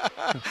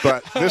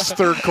 But this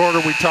third quarter,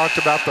 we talked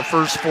about the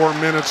first 4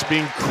 minutes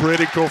being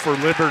critical for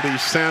Liberty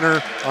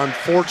Center.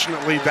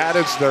 Unfortunately, that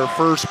is their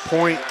first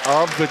point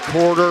of the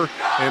quarter.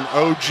 And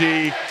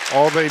OG,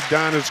 all they've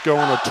done is go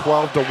on a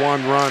 12-1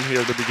 run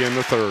here to begin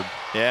the third.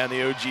 Yeah, and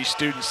the OG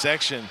student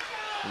section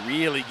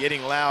really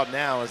getting loud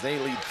now as they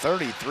lead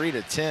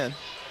 33-10.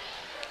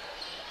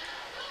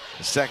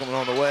 The second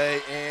one on the way,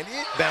 and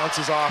it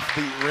bounces off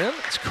the rim.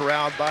 It's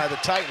corralled by the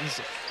Titans.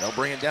 They'll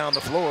bring it down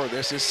the floor.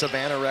 This is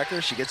Savannah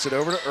Recker. She gets it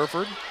over to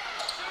Erford.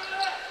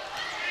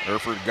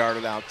 Erford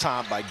guarded out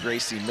top by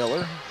Gracie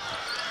Miller.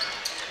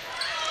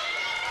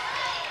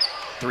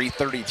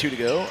 3:32 to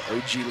go.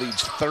 OG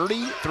leads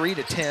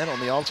 33-10 on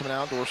the Ultimate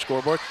Outdoor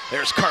scoreboard.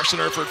 There's Carson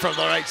Erford from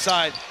the right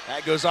side.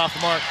 That goes off the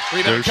mark.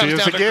 Rebound comes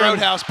down to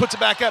Grodehouse. Puts it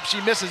back up. She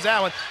misses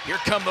that one. Here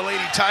come the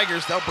Lady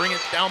Tigers. They'll bring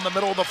it down the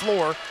middle of the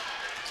floor.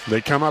 They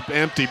come up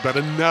empty, but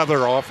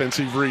another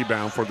offensive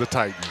rebound for the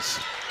Titans.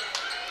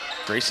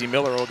 Gracie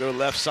Miller will go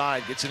left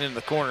side, gets it into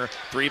the corner.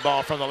 Three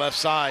ball from the left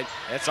side.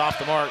 It's off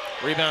the mark.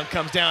 Rebound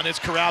comes down. It's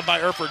corralled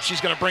by Erford. She's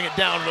going to bring it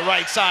down to the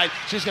right side.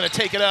 She's going to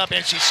take it up,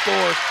 and she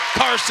scores.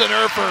 Carson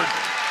Erford.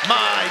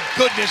 My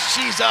goodness,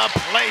 she's a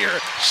player.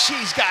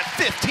 She's got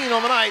 15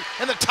 on the night,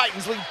 and the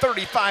Titans lead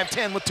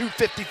 35-10 with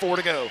 2:54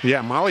 to go.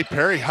 Yeah, Molly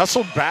Perry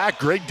hustled back.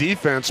 Great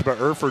defense, but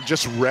Erford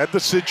just read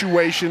the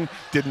situation,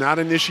 did not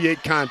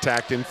initiate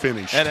contact, and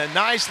finished. And a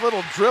nice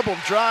little dribble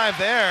drive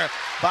there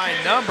by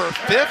number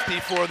 50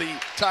 for the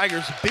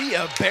Tigers, Bea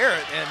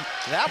Barrett. And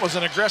that was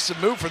an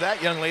aggressive move for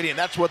that young lady, and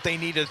that's what they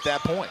needed at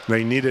that point.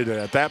 They needed it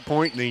at that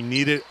point. They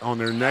need it on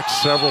their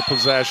next several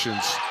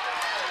possessions.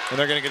 And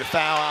they're going to get a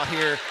foul out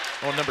here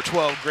on number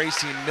 12,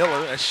 Gracie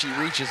Miller, as she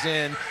reaches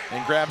in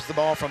and grabs the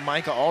ball from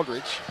Micah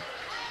Aldridge.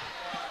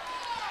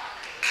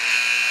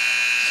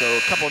 So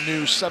a couple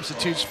new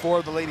substitutes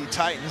for the Lady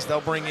Titans. They'll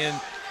bring in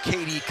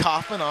Katie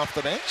Kaufman off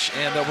the bench,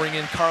 and they'll bring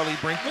in Carly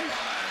Brinkman.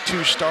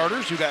 Two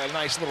starters who got a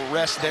nice little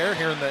rest there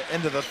here in the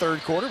end of the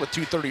third quarter with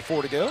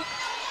 2:34 to go.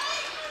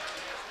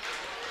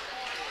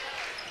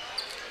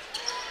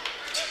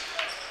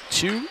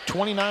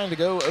 .229 to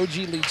go.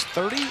 OG leads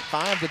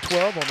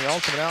 35-12 on the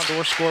Ultimate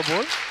Outdoor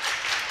scoreboard.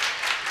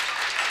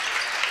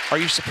 Are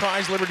you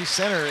surprised Liberty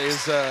Center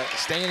is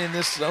staying in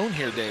this zone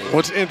here, Dave?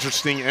 What's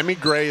interesting, Emmy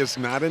Gray is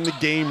not in the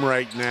game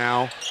right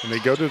now, and they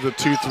go to the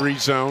 2-3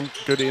 zone.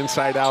 Good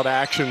inside-out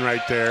action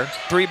right there.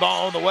 Three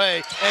ball on the way,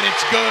 and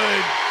it's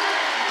good.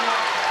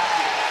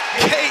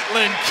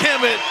 Caitlin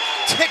Kimmett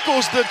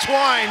tickles the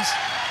twines.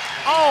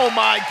 Oh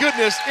my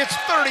goodness, it's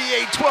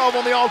 38-12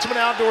 on the Ultimate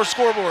Outdoor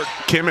scoreboard.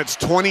 Kimmett's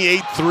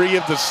 28-3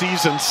 of the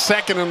season,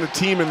 second on the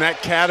team in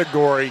that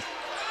category.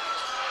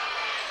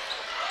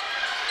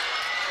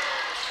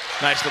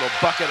 Nice little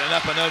bucket and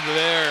up and under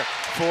there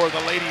for the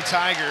Lady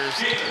Tigers.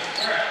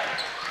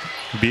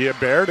 Bea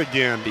Barrett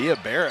again. Bea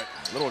Barrett,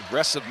 a little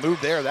aggressive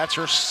move there. That's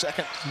her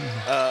second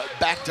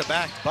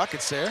back-to-back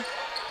buckets there.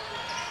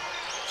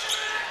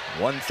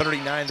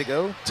 1:39 to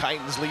go.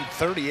 Titans lead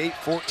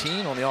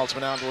 38-14 on the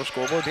Ultimate Outdoor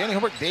scoreboard. Danny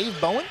Hobart, Dave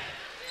Bowen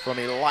from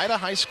Elida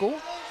High School.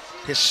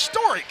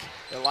 Historic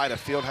Elida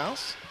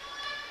Fieldhouse.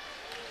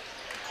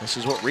 This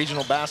is what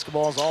regional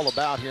basketball is all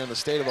about here in the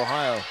state of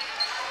Ohio.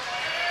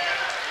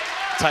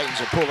 Titans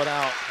will pull it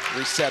out,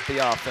 reset the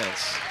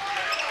offense.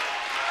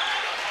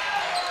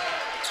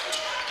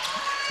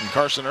 And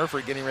Carson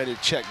Erford getting ready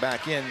to check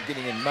back in,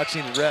 getting in much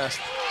needed rest.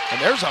 And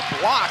there's a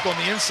block on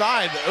the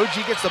inside. The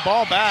OG gets the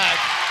ball back.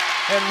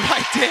 And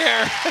right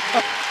there,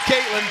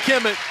 Caitlin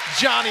Kimmett,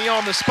 Johnny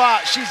on the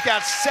spot. She's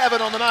got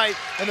 7 on the night,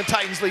 and the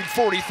Titans lead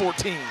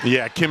 40-14.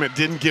 Yeah, Kimmett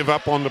didn't give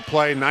up on the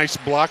play. Nice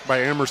block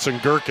by Emerson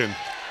Gherkin.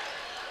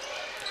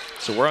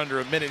 So we're under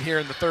a minute here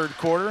in the third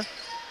quarter.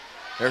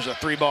 There's a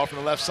three ball from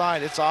the left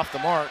side. It's off the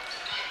mark.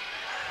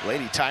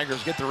 Lady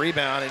Tigers get the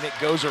rebound, and it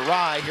goes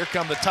awry. Here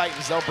come the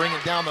Titans. They'll bring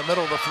it down the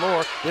middle of the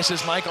floor. This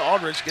is Micah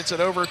Aldridge. Gets it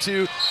over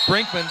to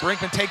Brinkman.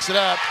 Brinkman takes it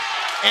up,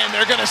 and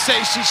they're going to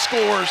say she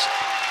scores.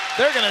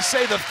 They're going to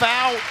say the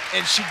foul,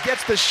 and she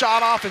gets the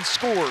shot off and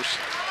scores.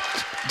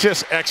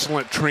 Just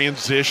excellent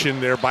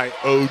transition there by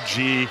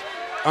OG.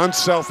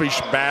 Unselfish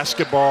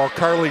basketball.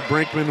 Carly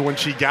Brinkman, when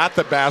she got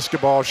the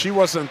basketball, she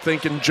wasn't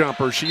thinking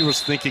jumper. She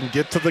was thinking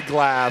get to the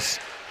glass.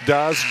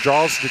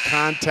 Draws the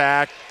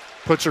contact,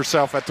 puts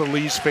herself at the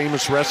Lee's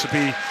Famous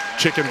Recipe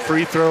chicken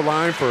free throw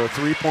line for a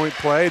three-point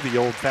play the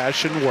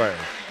old-fashioned way.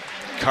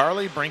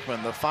 Carly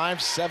Brinkman, the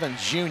 5'7"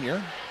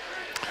 junior.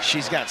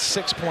 She's got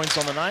 6 points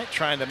on the night,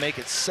 trying to make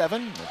it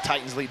 7. The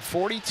Titans lead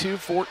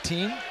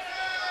 42-14.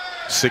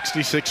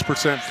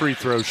 66% free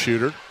throw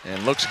shooter.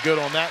 And looks good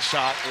on that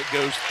shot. It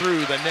goes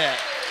through the net,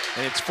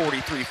 and it's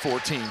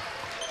 43-14.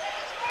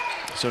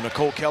 So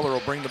Nicole Keller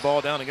will bring the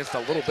ball down against a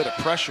little bit of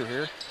pressure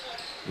here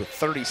with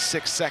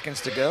 36 seconds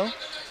to go.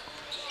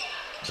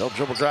 They'll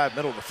dribble drive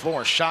middle of the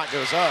floor. Shot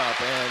goes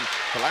up, and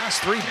the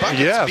last 3 buckets,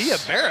 yes. Bia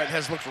Barrett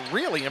has looked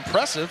really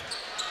impressive.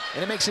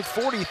 And it makes it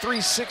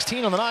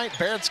 43-16 on the night.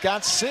 Barrett's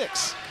got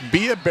 6.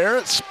 Bia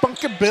Barrett's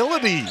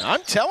spunkability.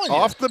 I'm telling you.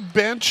 Off the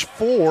bench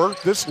for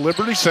this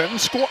Liberty Center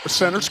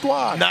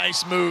squad.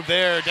 Nice move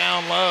there,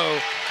 down low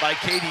by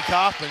Katie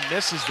Kaufman.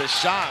 Misses the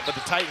shot, but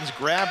the Titans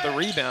grab the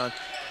rebound.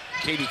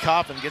 Katie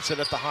Kaufman gets it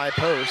at the high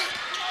post.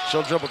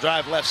 She'll dribble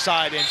drive left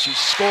side, and she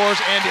scores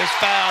and is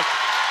fouled.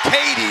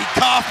 Katie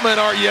Kaufman,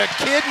 are you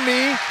kidding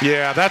me?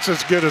 Yeah, that's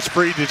as good as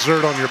free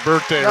dessert on your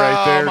birthday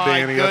right there, my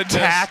Danny. goodness.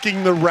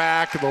 Attacking the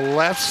rack, the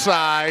left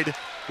side,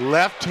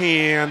 left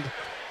hand.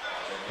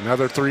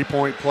 Another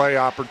three-point play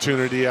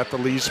opportunity at the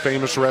Lee's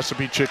Famous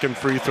Recipe chicken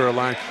free throw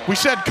line. We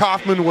said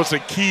Kaufman was a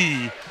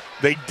key.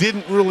 They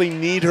didn't really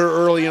need her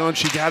early on.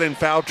 She got in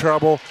foul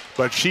trouble,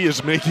 but she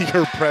is making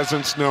her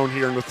presence known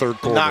here in the third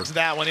quarter. Knocks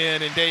that one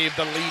in, and Dave,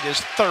 the lead is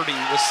 30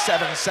 with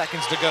 7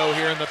 seconds to go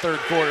here in the third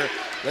quarter.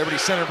 Liberty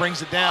Center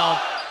brings it down,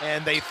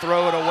 and they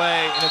throw it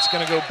away, and it's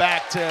going to go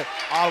back to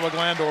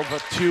Ottawa-Glandorf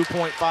with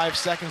 2.5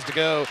 seconds to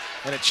go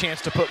and a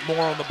chance to put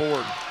more on the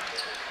board.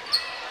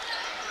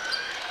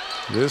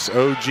 This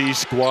OG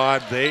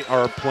squad, they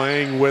are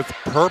playing with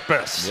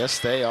purpose. Yes,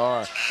 they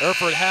are.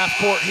 Erfurt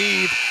half-court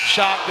heave.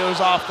 Shot goes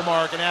off the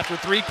mark, and after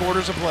 3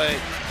 quarters of play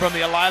from the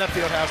Elida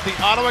Fieldhouse, the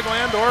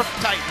Ottawa-Glandorf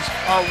Titans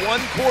are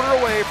 1 quarter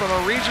away from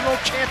a regional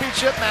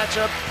championship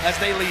matchup as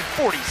they lead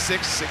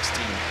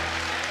 46-16.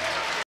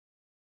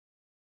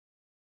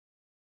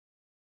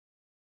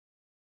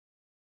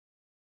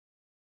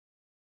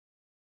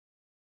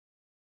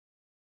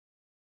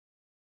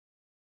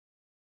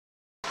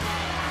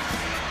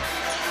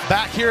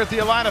 Back here at the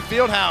Elida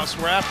Fieldhouse,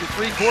 where after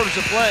 3 quarters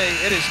of play,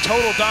 it is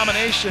total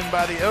domination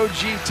by the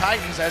OG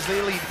Titans as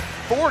they lead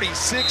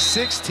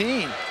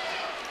 46-16.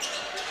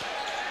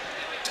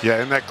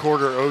 Yeah, in that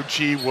quarter,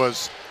 OG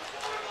was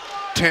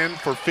 10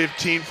 for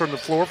 15 from the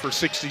floor for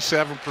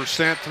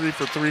 67%, 3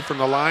 for 3 from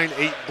the line,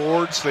 8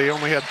 boards. They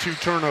only had 2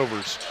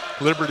 turnovers.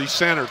 Liberty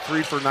Center,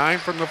 3 for 9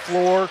 from the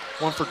floor,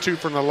 1 for 2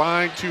 from the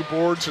line, 2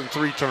 boards, and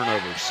 3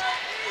 turnovers.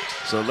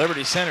 So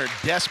Liberty Center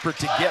desperate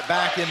to get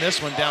back in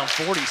this one, down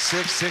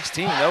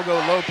 46-16. They'll go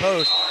low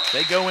post.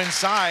 They go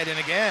inside, and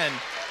again,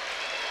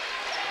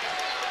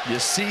 you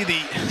see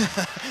the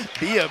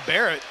Bia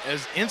Barrett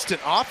as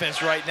instant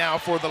offense right now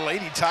for the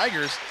Lady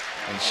Tigers,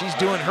 and she's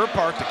doing her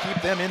part to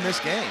keep them in this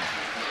game.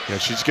 Yeah,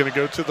 she's going to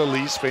go to the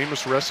Lee's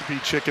Famous Recipe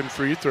chicken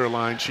free throw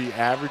line. She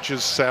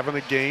averages 7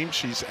 a game.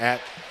 She's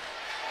at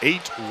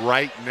 8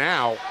 right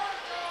now.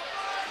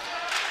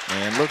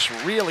 And looks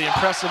really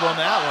impressive on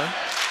that one.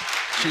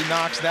 She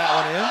knocks that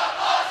one in.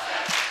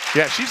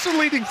 Yeah, she's the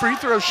leading free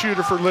throw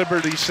shooter for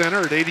Liberty Center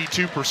at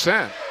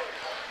 82%.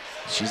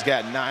 She's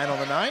got 9 on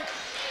the night.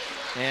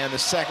 And the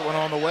second one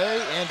on the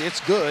way, and it's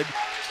good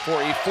for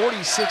a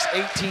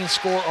 46-18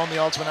 score on the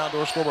Ultimate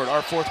Outdoor Scoreboard.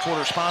 Our fourth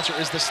quarter sponsor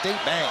is the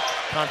State Bank.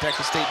 Contact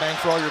the State Bank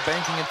for all your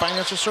banking and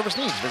financial service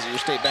needs. Visit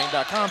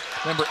yourstatebank.com.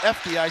 Member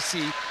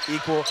FDIC,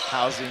 equal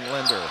housing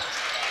lender.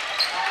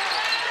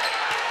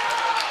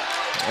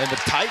 And the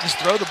Titans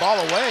throw the ball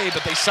away,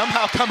 but they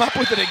somehow come up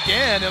with it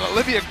again, and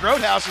Olivia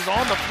Grothaus is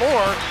on the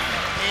floor,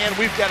 and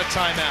we've got a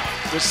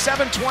timeout. With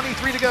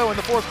 7:23 to go in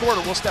the fourth quarter,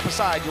 we'll step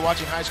aside. You're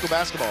watching high school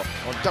basketball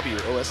on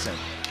WOSN.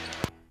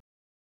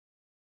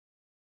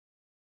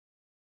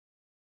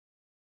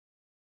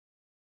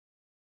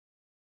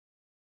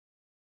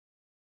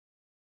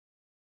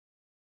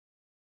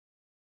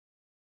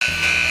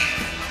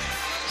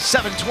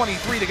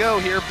 .723 to go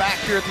here, back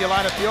here at the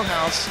Elida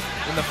Fieldhouse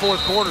in the fourth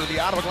quarter. The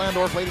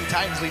Ottawa-Glandorf Lady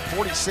Titans lead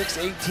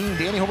 46-18.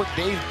 Danny Holbert,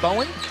 Dave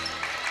Bowen.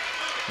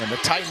 And the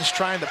Titans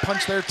trying to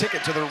punch their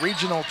ticket to the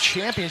regional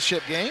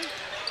championship game.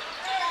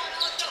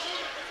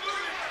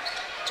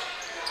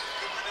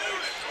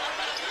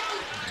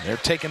 They're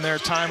taking their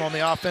time on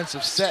the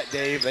offensive set,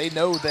 Dave. They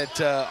know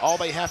that all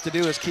they have to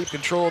do is keep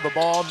control of the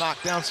ball,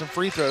 knock down some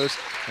free throws,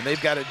 and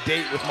they've got a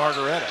date with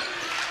Margaretta.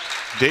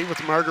 Date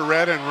with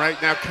Margaretta, and right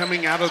now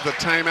coming out of the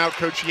timeout,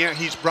 Coach Yant,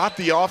 he's brought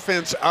the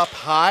offense up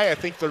high. I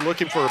think they're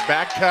looking for a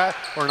back cut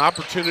or an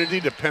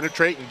opportunity to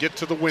penetrate and get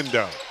to the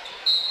window.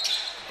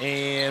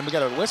 And we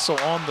got a whistle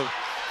on the,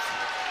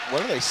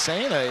 what are they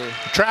saying? A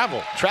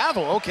travel.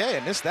 Travel, okay,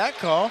 I missed that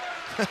call.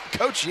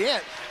 Coach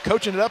Yant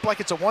coaching it up like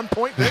it's a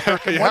one-point Yeah.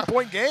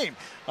 one-point game.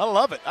 I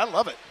love it, I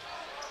love it.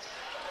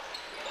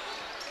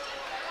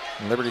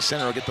 Liberty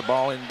Center will get the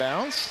ball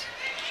inbounds.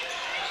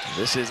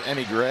 This is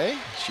Emmy Gray.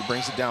 She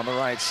brings it down the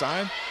right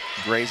side.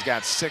 Gray's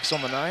got 6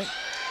 on the night.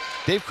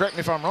 Dave, correct me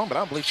if I'm wrong, but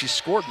I don't believe she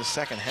scored in the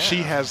second half. She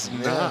has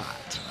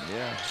not.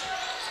 Yeah.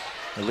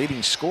 The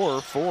leading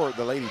scorer for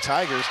the Lady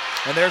Tigers.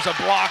 And there's a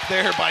block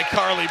there by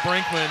Carly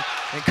Brinkman.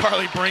 And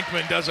Carly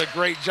Brinkman does a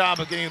great job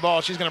of getting the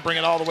ball. She's going to bring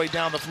it all the way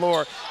down the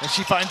floor. And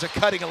she finds a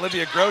cutting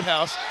Olivia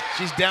Grothaus.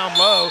 She's down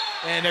low,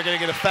 and they're going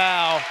to get a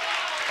foul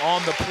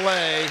on the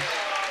play.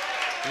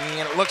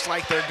 And it looks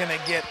like they're going to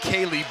get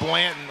Kaylee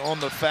Blanton on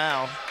the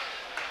foul.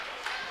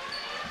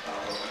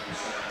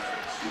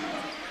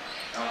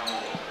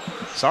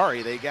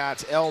 Sorry, they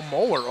got Elle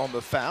Moeller on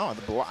the foul.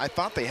 I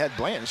thought they had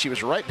Blanton. She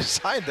was right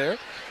beside there.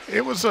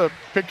 It was a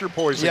pick your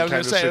poison kind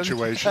of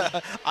situation.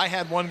 I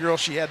had one girl,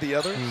 she had the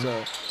other.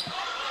 So,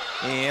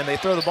 and they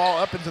throw the ball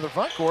up into the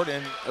front court,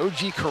 and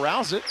OG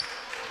corrals it.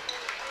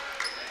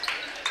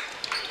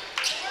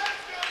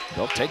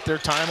 They'll take their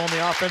time on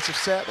the offensive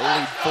set. They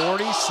lead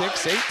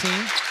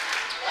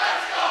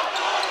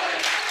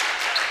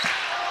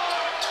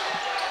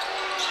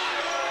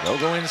 46-18. They'll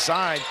go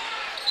inside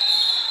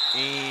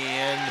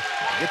and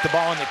get the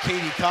ball into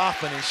Katie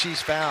Kaufman, and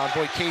she's fouled.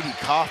 Boy, Katie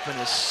Kaufman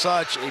is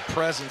such a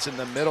presence in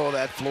the middle of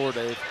that floor,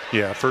 Dave.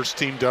 Yeah, first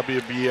team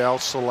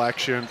WBL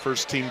selection,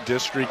 first team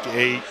District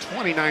 8,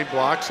 29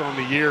 blocks on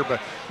the year,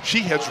 but she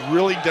has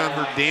really done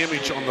her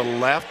damage on the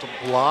left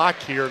block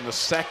here in the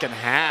second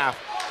half.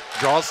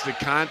 Draws the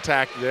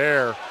contact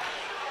there.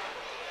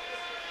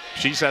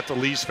 She's at the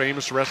Lee's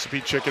Famous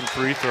Recipe Chicken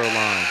free throw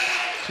line.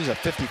 She's a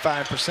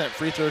 55%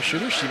 free throw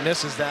shooter. She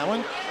misses that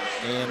one,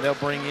 and they'll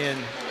bring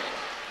in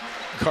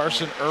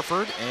Carson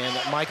Erford and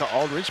Micah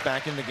Aldridge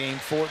back in the game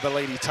for the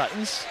Lady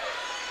Titans.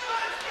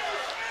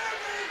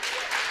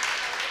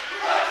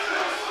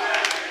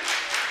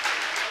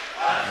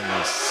 And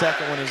the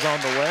second one is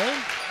on the way.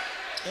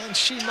 And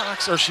she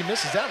knocks, or she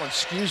misses that one,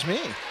 excuse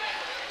me.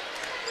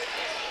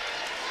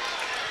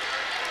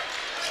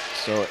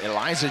 So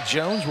Eliza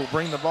Jones will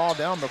bring the ball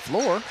down the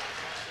floor.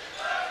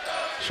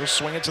 She'll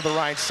swing it to the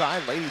right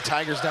side. Lady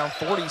Tigers down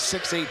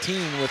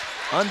 46-18 with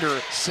under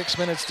 6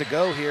 minutes to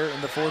go here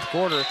in the fourth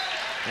quarter.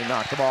 They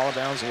knock the ball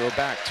down, so go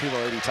back to the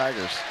Lady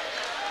Tigers.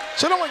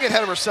 So don't want to get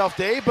ahead of herself,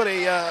 Dave, but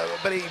a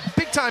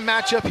big-time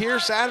matchup here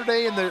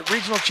Saturday in the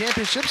regional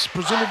championships.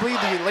 Presumably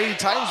the Lady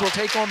Titans will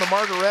take on the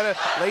Margaretta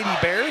Lady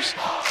Bears.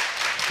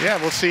 Yeah,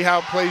 we'll see how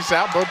it plays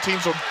out. Both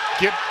teams will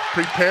get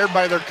prepared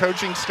by their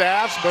coaching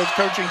staffs. Both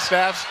coaching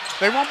staffs,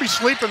 they won't be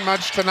sleeping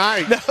much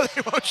tonight. No,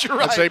 they won't, you're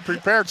right. As they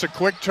prepare, it's a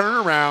quick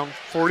turnaround,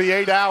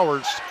 48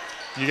 hours.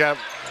 You got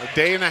a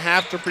day and a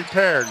half to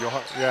prepare. You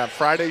have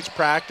Friday's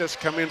practice,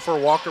 come in for a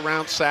walk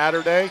around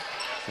Saturday,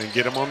 and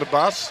get them on the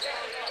bus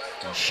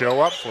and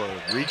show up for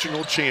a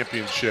regional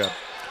championship.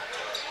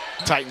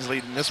 Titans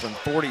leading this one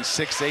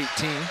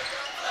 46-18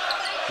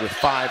 with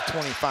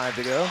 5:25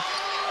 to go.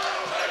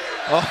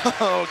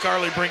 Oh,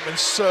 Carly Brinkman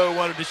so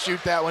wanted to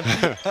shoot that one.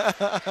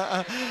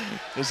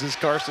 This is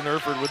Carson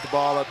Erford with the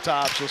ball up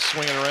top. She'll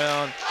swing it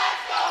around.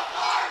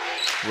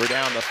 We're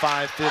down to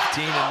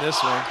 5:15 in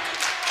this one.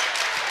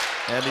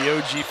 And the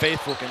OG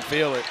faithful can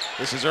feel it.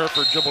 This is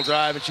Erford dribble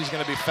drive, and she's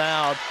going to be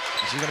fouled.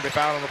 She's going to be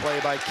fouled on the play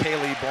by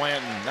Kaylee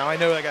Blanton. Now I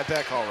know I got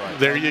that call right.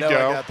 There you go.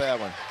 I got that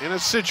one. In a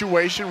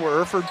situation where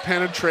Erford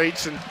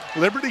penetrates, and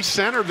Liberty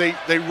Center,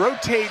 they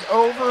rotate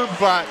over,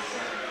 but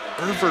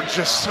Erford's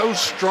just so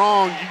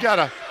strong. You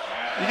gotta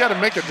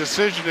make a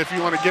decision if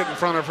you want to get in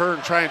front of her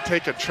and try and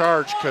take a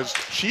charge, because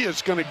she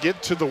is going to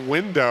get to the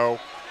window.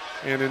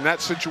 And in that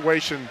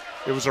situation,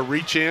 it was a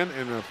reach in,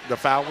 and the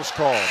foul was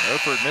called.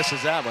 Erford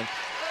misses that one.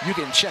 You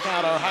can check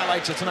out our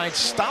highlights of tonight's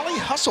Stolly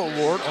Hustle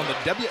Award on the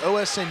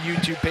WOSN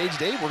YouTube page,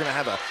 Dave. We're going to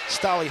have a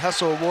Stolly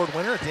Hustle Award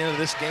winner at the end of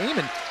this game,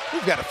 and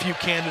we've got a few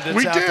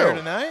candidates out there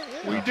tonight.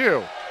 Yeah. We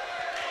do.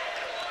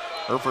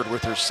 Erford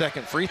with her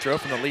second free throw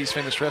from the Lee's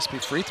Famous Recipe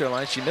free throw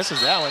line. She misses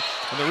that one,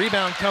 and the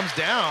rebound comes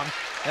down,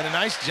 and a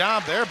nice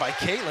job there by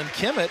Caitlin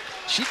Kimmett.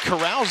 She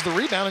corrals the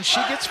rebound, and she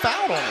gets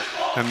fouled on it.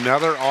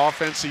 Another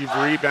offensive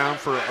rebound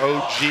for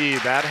OG.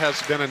 That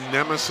has been a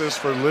nemesis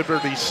for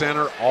Liberty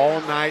Center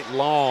all night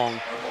long.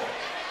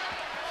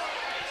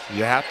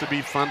 You have to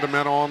be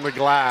fundamental on the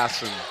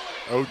glass, and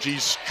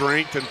OG's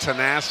strength and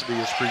tenacity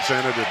has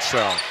presented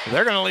itself.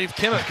 They're going to leave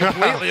Kimmett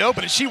completely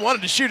open, and she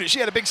wanted to shoot it. She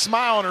had a big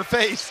smile on her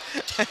face.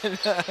 And,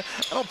 I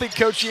don't think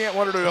Coach Yant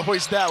wanted her to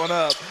hoist that one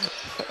up.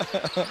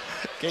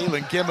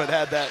 Caitlin Kimmett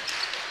had that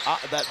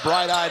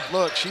bright-eyed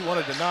look. She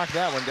wanted to knock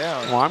that one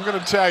down. Well, I'm going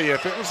to tell you,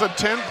 if it was a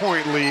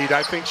 10-point lead,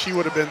 I think she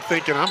would have been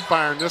thinking, I'm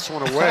firing this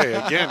one away.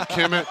 Again,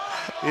 Kimmett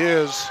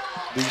is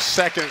the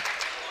second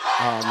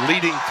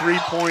leading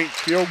three-point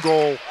field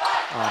goal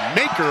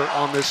maker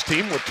on this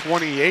team with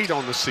 28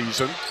 on the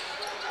season.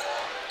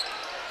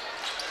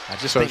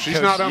 So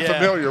she's not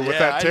unfamiliar with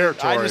that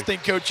territory. I just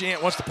think Coach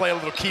Yant wants to play a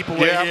little keep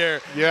away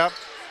here. Yep.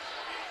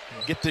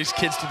 Get these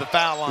kids to the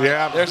foul line.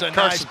 Yeah, there's a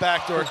nice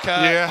backdoor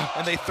cut. Yeah.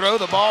 And they throw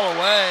the ball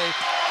away,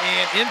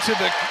 and into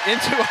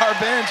our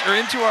bench, or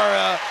into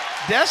our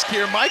desk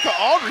here, Micah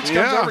Aldridge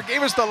comes over,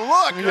 gave us the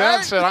look. Yeah,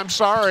 right? said, I'm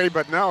sorry,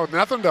 but no,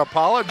 nothing to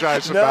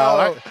apologize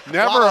about.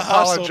 Never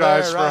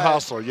apologize for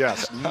hustle.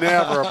 Yes,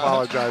 never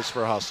apologize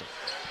for hustle.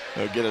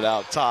 They'll get it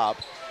out top.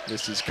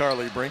 This is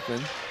Carly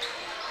Brinkman.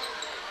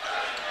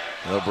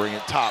 They'll bring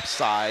it top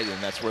side,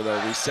 and that's where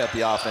they'll reset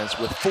the offense.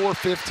 With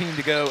 4:15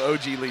 to go,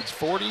 OG leads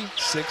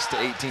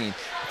 46-18.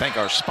 Thank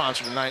our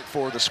sponsor tonight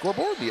for the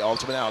scoreboard, the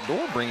Ultimate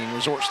Outdoor, bringing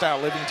resort-style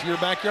living to your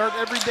backyard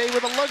every day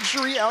with a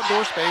luxury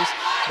outdoor space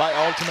by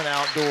Ultimate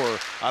Outdoor.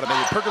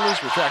 Automated pergolas,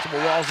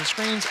 retractable walls and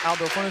screens,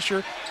 outdoor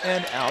furniture,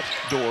 and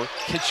outdoor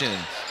kitchen.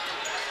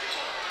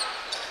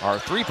 Our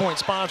three-point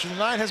sponsor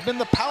tonight has been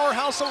the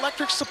Powerhouse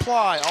Electric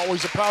Supply,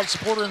 always a proud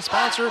supporter and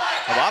sponsor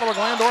of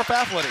Ottawa-Glandorf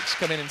Athletics.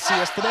 Come in and see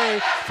us today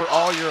for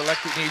all your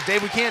electric needs.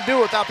 Dave, we can't do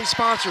it without these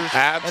sponsors.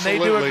 Absolutely.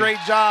 And they do a great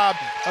job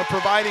of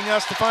providing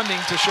us the funding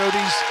to show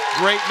these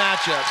great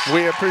matchups.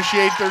 We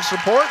appreciate their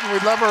support, and we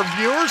love our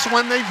viewers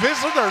when they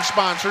visit our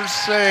sponsors,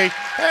 say,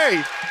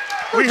 hey,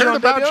 we heard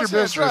about your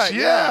business. That's right.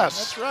 Yes. Yeah,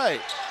 that's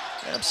right.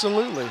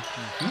 Absolutely.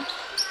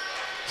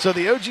 So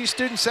the OG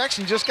student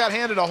section just got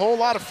handed a whole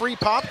lot of free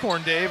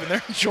popcorn, Dave, and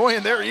they're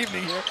enjoying their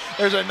evening here.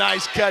 There's a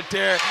nice cut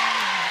there.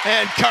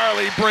 And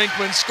Carly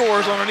Brinkman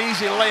scores on an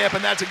easy layup,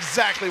 and that's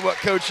exactly what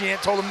Coach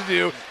Yant told him to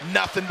do,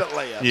 nothing but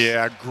layups.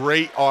 Yeah,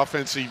 great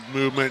offensive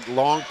movement,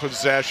 long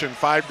possession,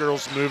 5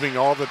 girls moving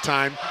all the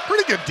time.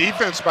 Pretty good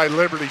defense by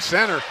Liberty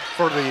Center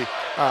for the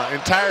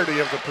entirety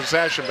of the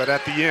possession, but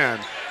at the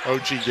end,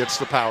 OG gets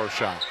the power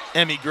shot.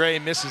 Emmy Gray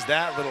misses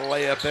that little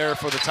layup there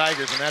for the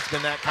Tigers, and that's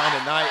been that kind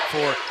of night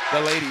for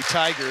the Lady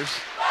Tigers.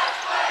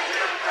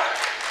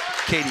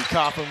 Katie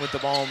Coffin with the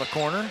ball in the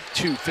corner.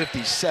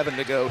 2:57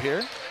 to go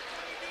here.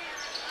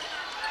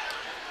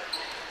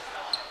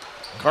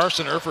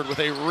 Carson Erford with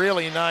a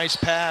really nice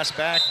pass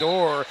back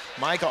door.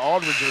 Micah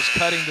Aldridge was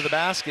cutting to the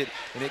basket,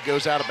 and it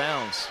goes out of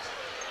bounds.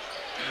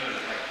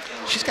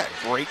 She's got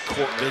great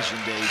court vision,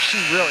 Dave. She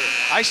really,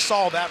 I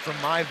saw that from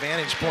my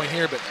vantage point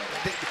here, but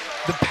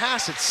the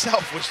pass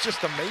itself was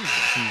just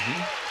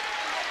amazing.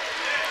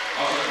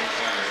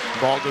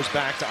 Ball goes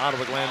back to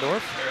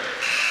Ottawa-Glandorf.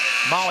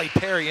 Molly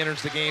Perry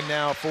enters the game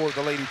now for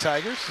the Lady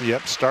Tigers.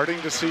 Yep,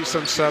 starting to see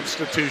some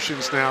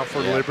substitutions now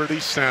for Liberty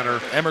Center.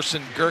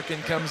 Emerson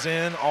Gherkin comes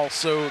in,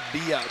 also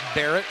Bia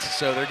Barrett.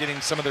 So they're getting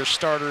some of their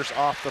starters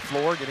off the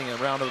floor, getting a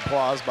round of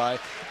applause by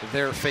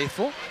their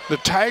faithful. The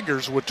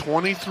Tigers with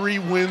 23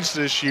 wins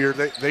this year.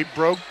 They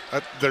broke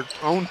their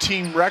own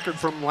team record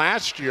from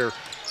last year.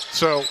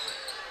 So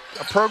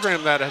a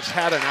program that has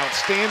had an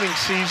outstanding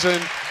season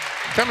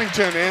coming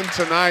to an end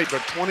tonight,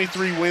 but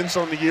 23 wins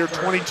on the year,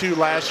 22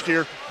 last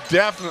year.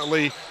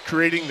 Definitely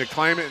creating the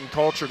climate and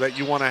culture that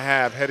you want to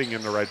have heading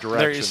in the right direction.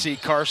 There you see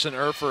Carson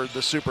Erford,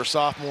 the super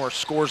sophomore,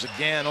 scores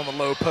again on the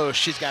low post.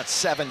 She's got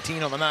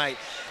 17 on the night,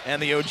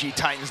 and the OG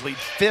Titans lead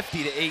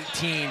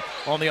 50-18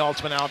 on the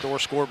Ultimate Outdoor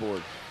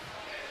scoreboard.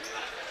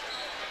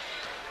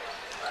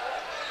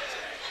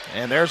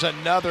 And there's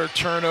another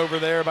turnover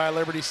there by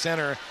Liberty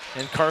Center,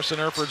 and Carson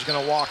Erford's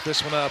going to walk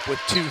this one up with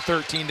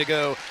 2:13 to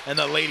go, and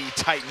the Lady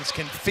Titans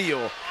can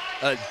feel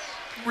a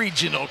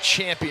regional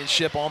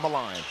championship on the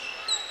line.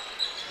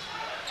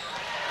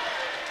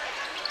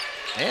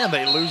 And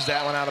they lose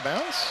that one out of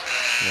bounds.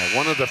 Yeah,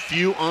 one of the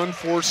few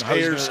unforced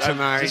errors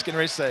tonight. Just getting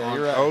ready to say, on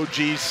you're right.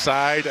 OG's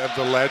side of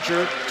the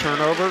ledger.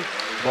 Turnover.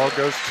 Ball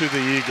goes to the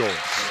Eagles.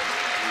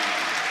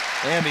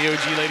 And the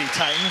OG Lady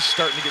Titans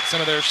starting to get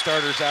some of their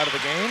starters out of the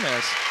game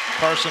as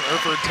Carson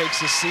Erford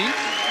takes a seat,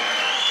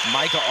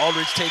 Micah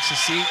Aldridge takes a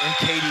seat, and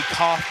Katie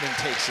Kaufman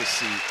takes a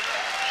seat.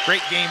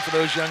 Great game for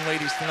those young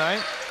ladies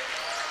tonight.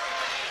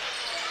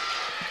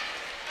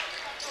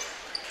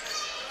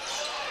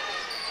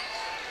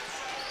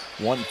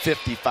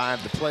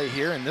 .155 to play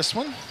here in this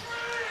one.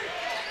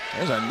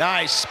 There's a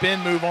nice spin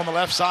move on the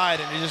left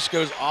side, and it just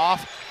goes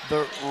off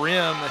the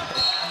rim.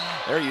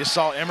 There you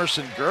saw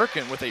Emerson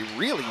Gherkin with a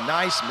really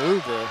nice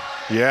move there.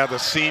 Yeah, the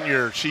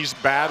senior, she's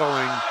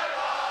battling,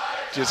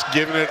 just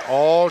giving it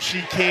all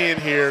she can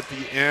here at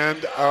the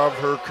end of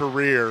her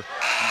career.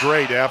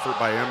 Great effort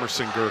by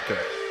Emerson Gherkin.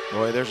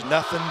 Boy, there's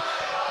nothing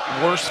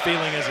worse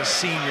feeling as a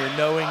senior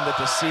knowing that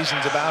the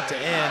season's about to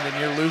end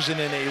and you're losing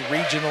in a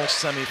regional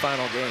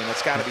semifinal game.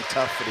 It's got to be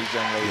tough for these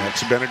young ladies. Yeah,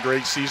 it's been a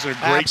great season,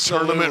 a great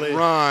tournament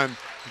run.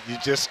 You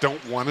just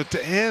don't want it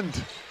to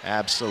end.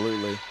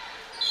 Absolutely.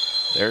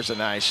 There's a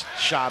nice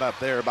shot up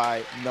there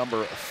by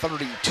number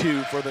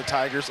 32 for the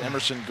Tigers,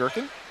 Emerson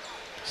Gherkin.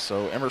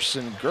 So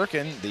Emerson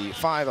Gherkin, the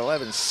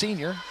 5'11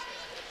 senior,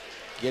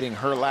 getting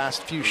her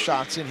last few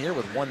shots in here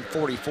with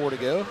 1:44 to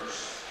go.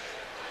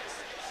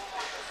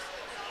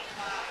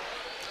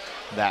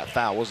 That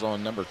foul was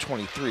on number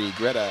 23,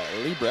 Greta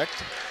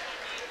Liebrecht.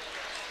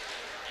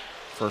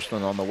 First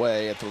one on the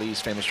way at the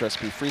Lee's Famous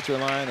Recipe free throw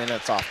line, and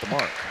that's off the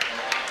mark.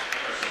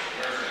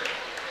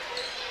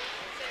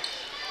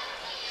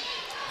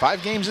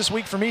 5 games this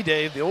week for me,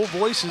 Dave. The old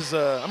voice is,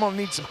 I'm going to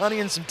need some honey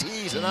and some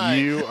tea tonight.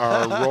 You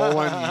are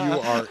rolling. You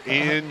are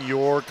in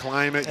your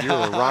climate.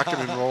 You're rocking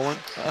and rolling.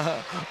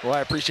 Well, I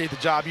appreciate the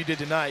job you did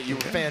tonight. You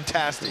were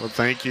fantastic. Well,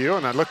 thank you,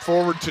 and I look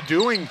forward to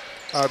doing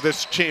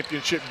this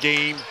championship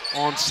game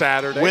on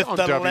Saturday with on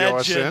the WOSN.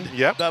 legend,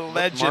 Yep, the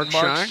legend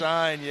Mark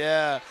Shine.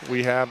 Yeah.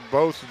 We have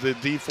both the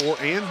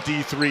D4 and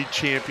D3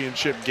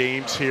 championship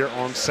games here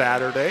on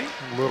Saturday,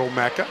 Little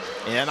Mecca.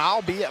 And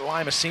I'll be at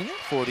Lima Senior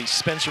for the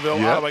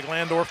Spencerville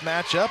Ottawa-Glandorf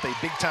matchup,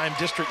 a big-time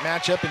district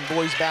matchup in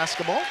boys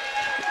basketball.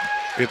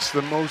 It's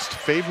the most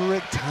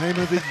favorite time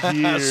of the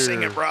year.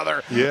 Sing it,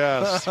 brother.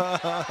 Yes.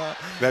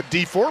 That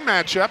D4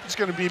 matchup is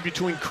going to be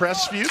between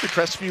Crestview, the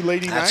Crestview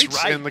Lady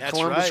Knights, and the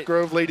Columbus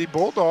Grove Lady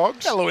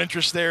Bulldogs. Got a little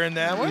interest there in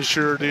that one. You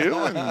sure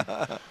do. And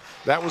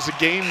that was a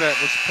game that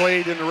was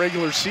played in the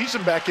regular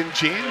season back in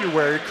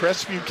January.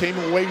 Crestview came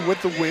away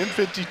with the win,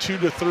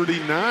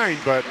 52-39,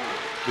 but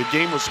the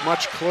game was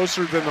much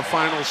closer than the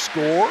final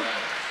score.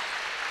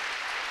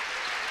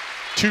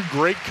 Two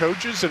great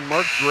coaches in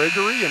Mark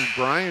Gregory and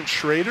Brian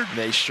Schrader.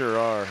 They sure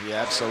are,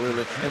 yeah,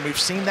 absolutely. And we've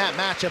seen that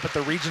matchup at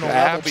the regional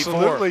level before.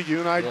 Absolutely,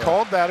 you and I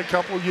called that a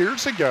couple of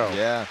years ago.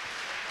 Yeah,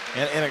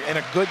 and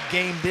a good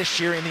game this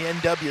year in the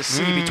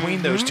NWC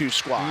between those two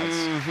squads.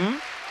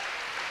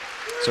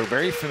 So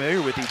very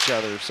familiar with each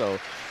other. So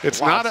it's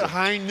not at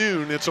high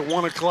noon, it's a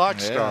 1 o'clock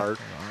start.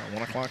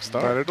 1 o'clock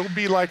start. But it'll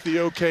be like the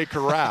OK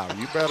Corral.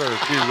 You better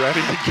be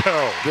ready to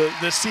go.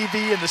 The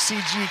CV and the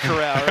CG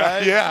Corral,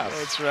 right? Yes.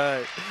 That's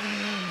right.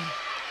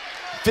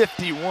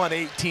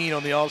 51-18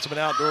 on the Ultimate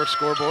Outdoor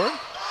scoreboard.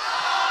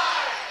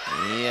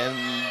 And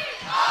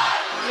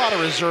a lot of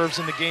reserves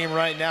in the game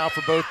right now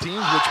for both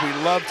teams, which we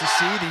love to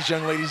see. These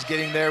young ladies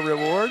getting their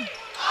reward.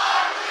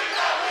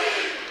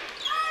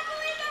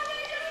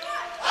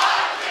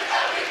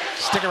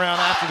 Stick around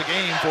after the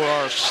game for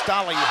our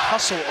Stolly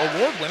Hustle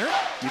Award winner.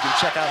 You can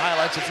check out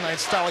highlights of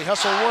tonight's Stolly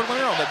Hustle Award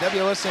winner on the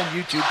WOSN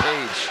YouTube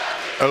page.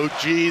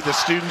 OG, the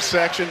student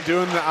section,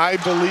 doing the I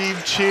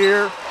Believe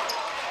cheer.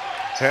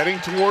 Heading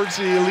towards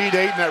the Elite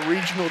Eight in that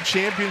regional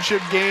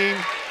championship game.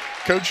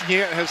 Coach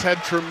Yant has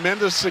had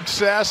tremendous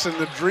success and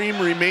the dream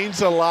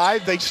remains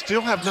alive. They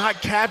still have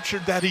not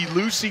captured that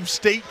elusive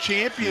state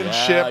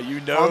championship on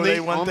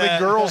the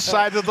girls'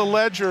 side of the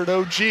ledger at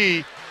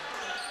OG.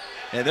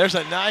 And there's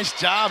a nice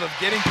job of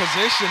getting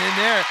position in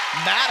there.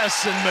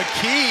 Madison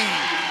McKee,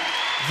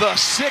 the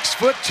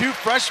 6'2"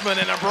 freshman,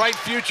 and a bright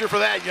future for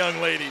that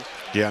young lady.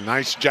 Yeah,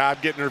 nice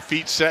job getting her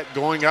feet set,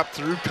 going up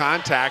through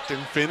contact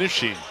and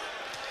finishing.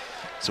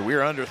 So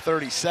we're under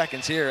 30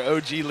 seconds here.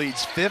 OG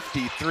leads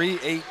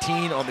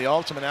 53-18 on the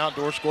Ultimate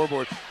Outdoor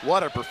scoreboard.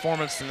 What a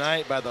performance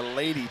tonight by the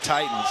Lady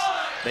Titans.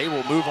 They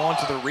will move on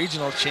to the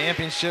regional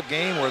championship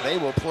game where they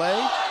will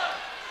play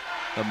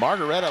the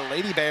Margaretta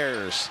Lady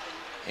Bears.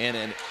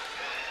 And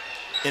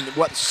in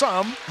what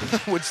some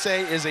would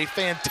say is a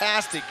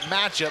fantastic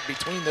matchup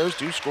between those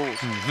two schools.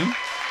 And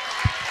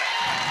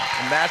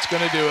that's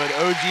going to do it.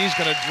 OG's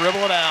going to dribble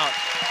it out.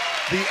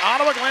 The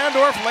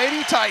Ottawa-Glandorf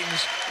Lady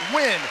Titans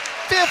win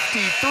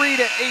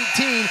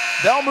 53-18.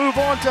 They'll move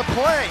on to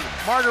play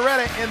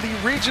Margaretta in the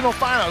regional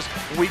finals.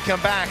 When we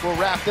come back, we'll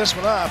wrap this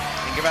one up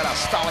and give out a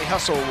Stolly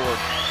Hustle Award.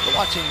 You're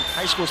watching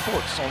high school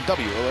sports on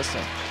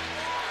WOSN.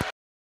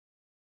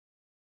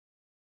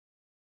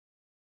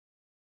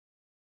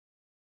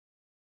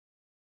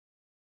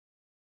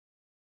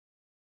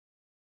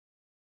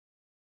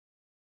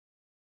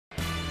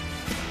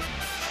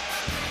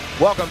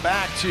 Welcome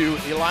back to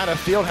Elida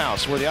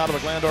Fieldhouse, where the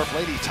Ottawa-Glandorf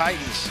Lady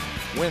Titans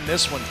win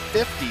this one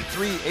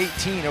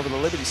 53-18 over the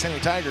Liberty City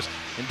Tigers.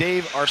 And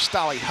Dave, our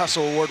Stolly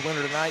Hustle Award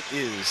winner tonight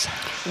is?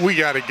 We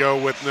got to go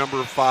with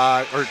number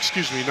 4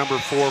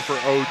 for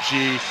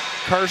OG,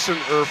 Carson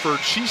Erford.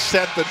 She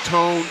set the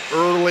tone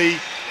early,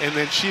 and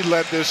then she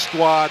led this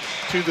squad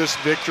to this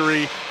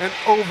victory. And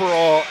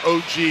overall,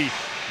 OG,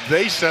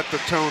 they set the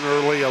tone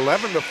early,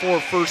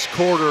 11-4 first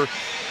quarter,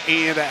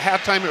 and at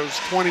halftime it was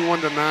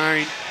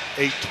 21-9.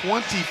 A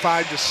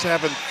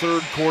 25-7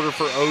 third quarter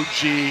for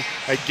OG,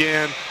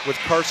 again with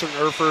Carson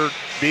Erford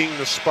being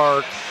the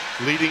spark,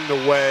 leading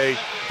the way.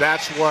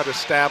 That's what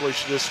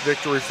established this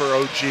victory for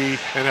OG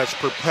and has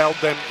propelled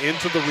them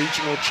into the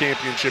regional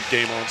championship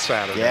game on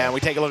Saturday. Yeah, and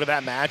we take a look at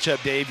that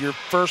matchup, Dave. Your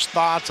first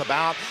thoughts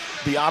about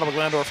the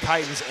Ottawa-Glandorf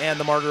Titans and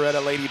the Margaretta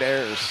Lady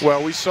Bears?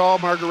 Well, we saw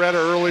Margaretta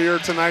earlier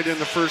tonight in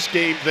the first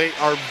game. They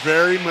are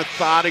very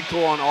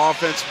methodical on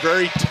offense,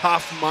 very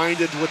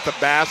tough-minded with the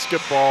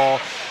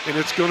basketball, and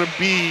it's going to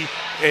be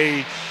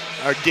a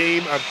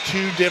game of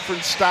two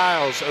different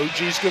styles.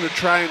 OG's going to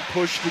try and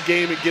push the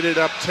game and get it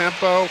up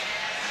tempo.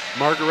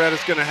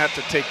 Margaretta's going to have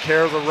to take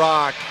care of the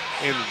rock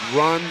and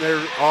run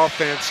their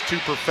offense to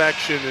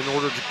perfection in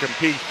order to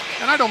compete.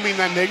 And I don't mean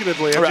that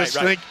negatively. I just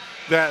think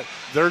that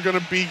they're going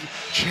to be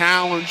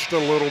challenged a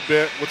little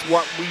bit with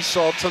what we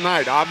saw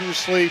tonight.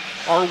 Obviously,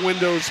 our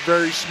window is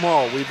very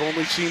small. We've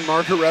only seen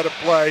Margaretta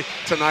play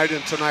tonight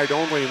and tonight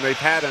only, and they've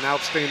had an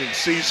outstanding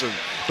season.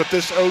 But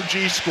this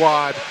OG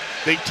squad,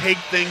 they take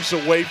things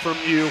away from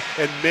you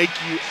and make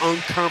you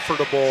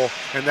uncomfortable,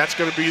 and that's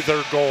going to be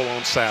their goal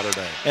on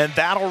Saturday. And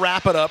that'll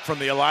wrap it up from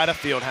the Elida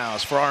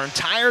Fieldhouse. For our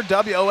entire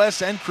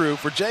WOSN crew,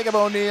 for Jacob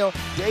O'Neill,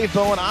 Dave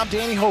Bowen, I'm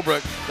Danny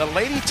Holbrook. The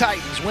Lady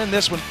Titans win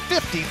this one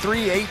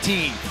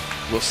 53-18.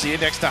 We'll see you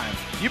next time.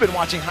 You've been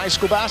watching high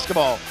school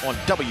basketball on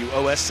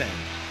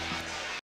WOSN.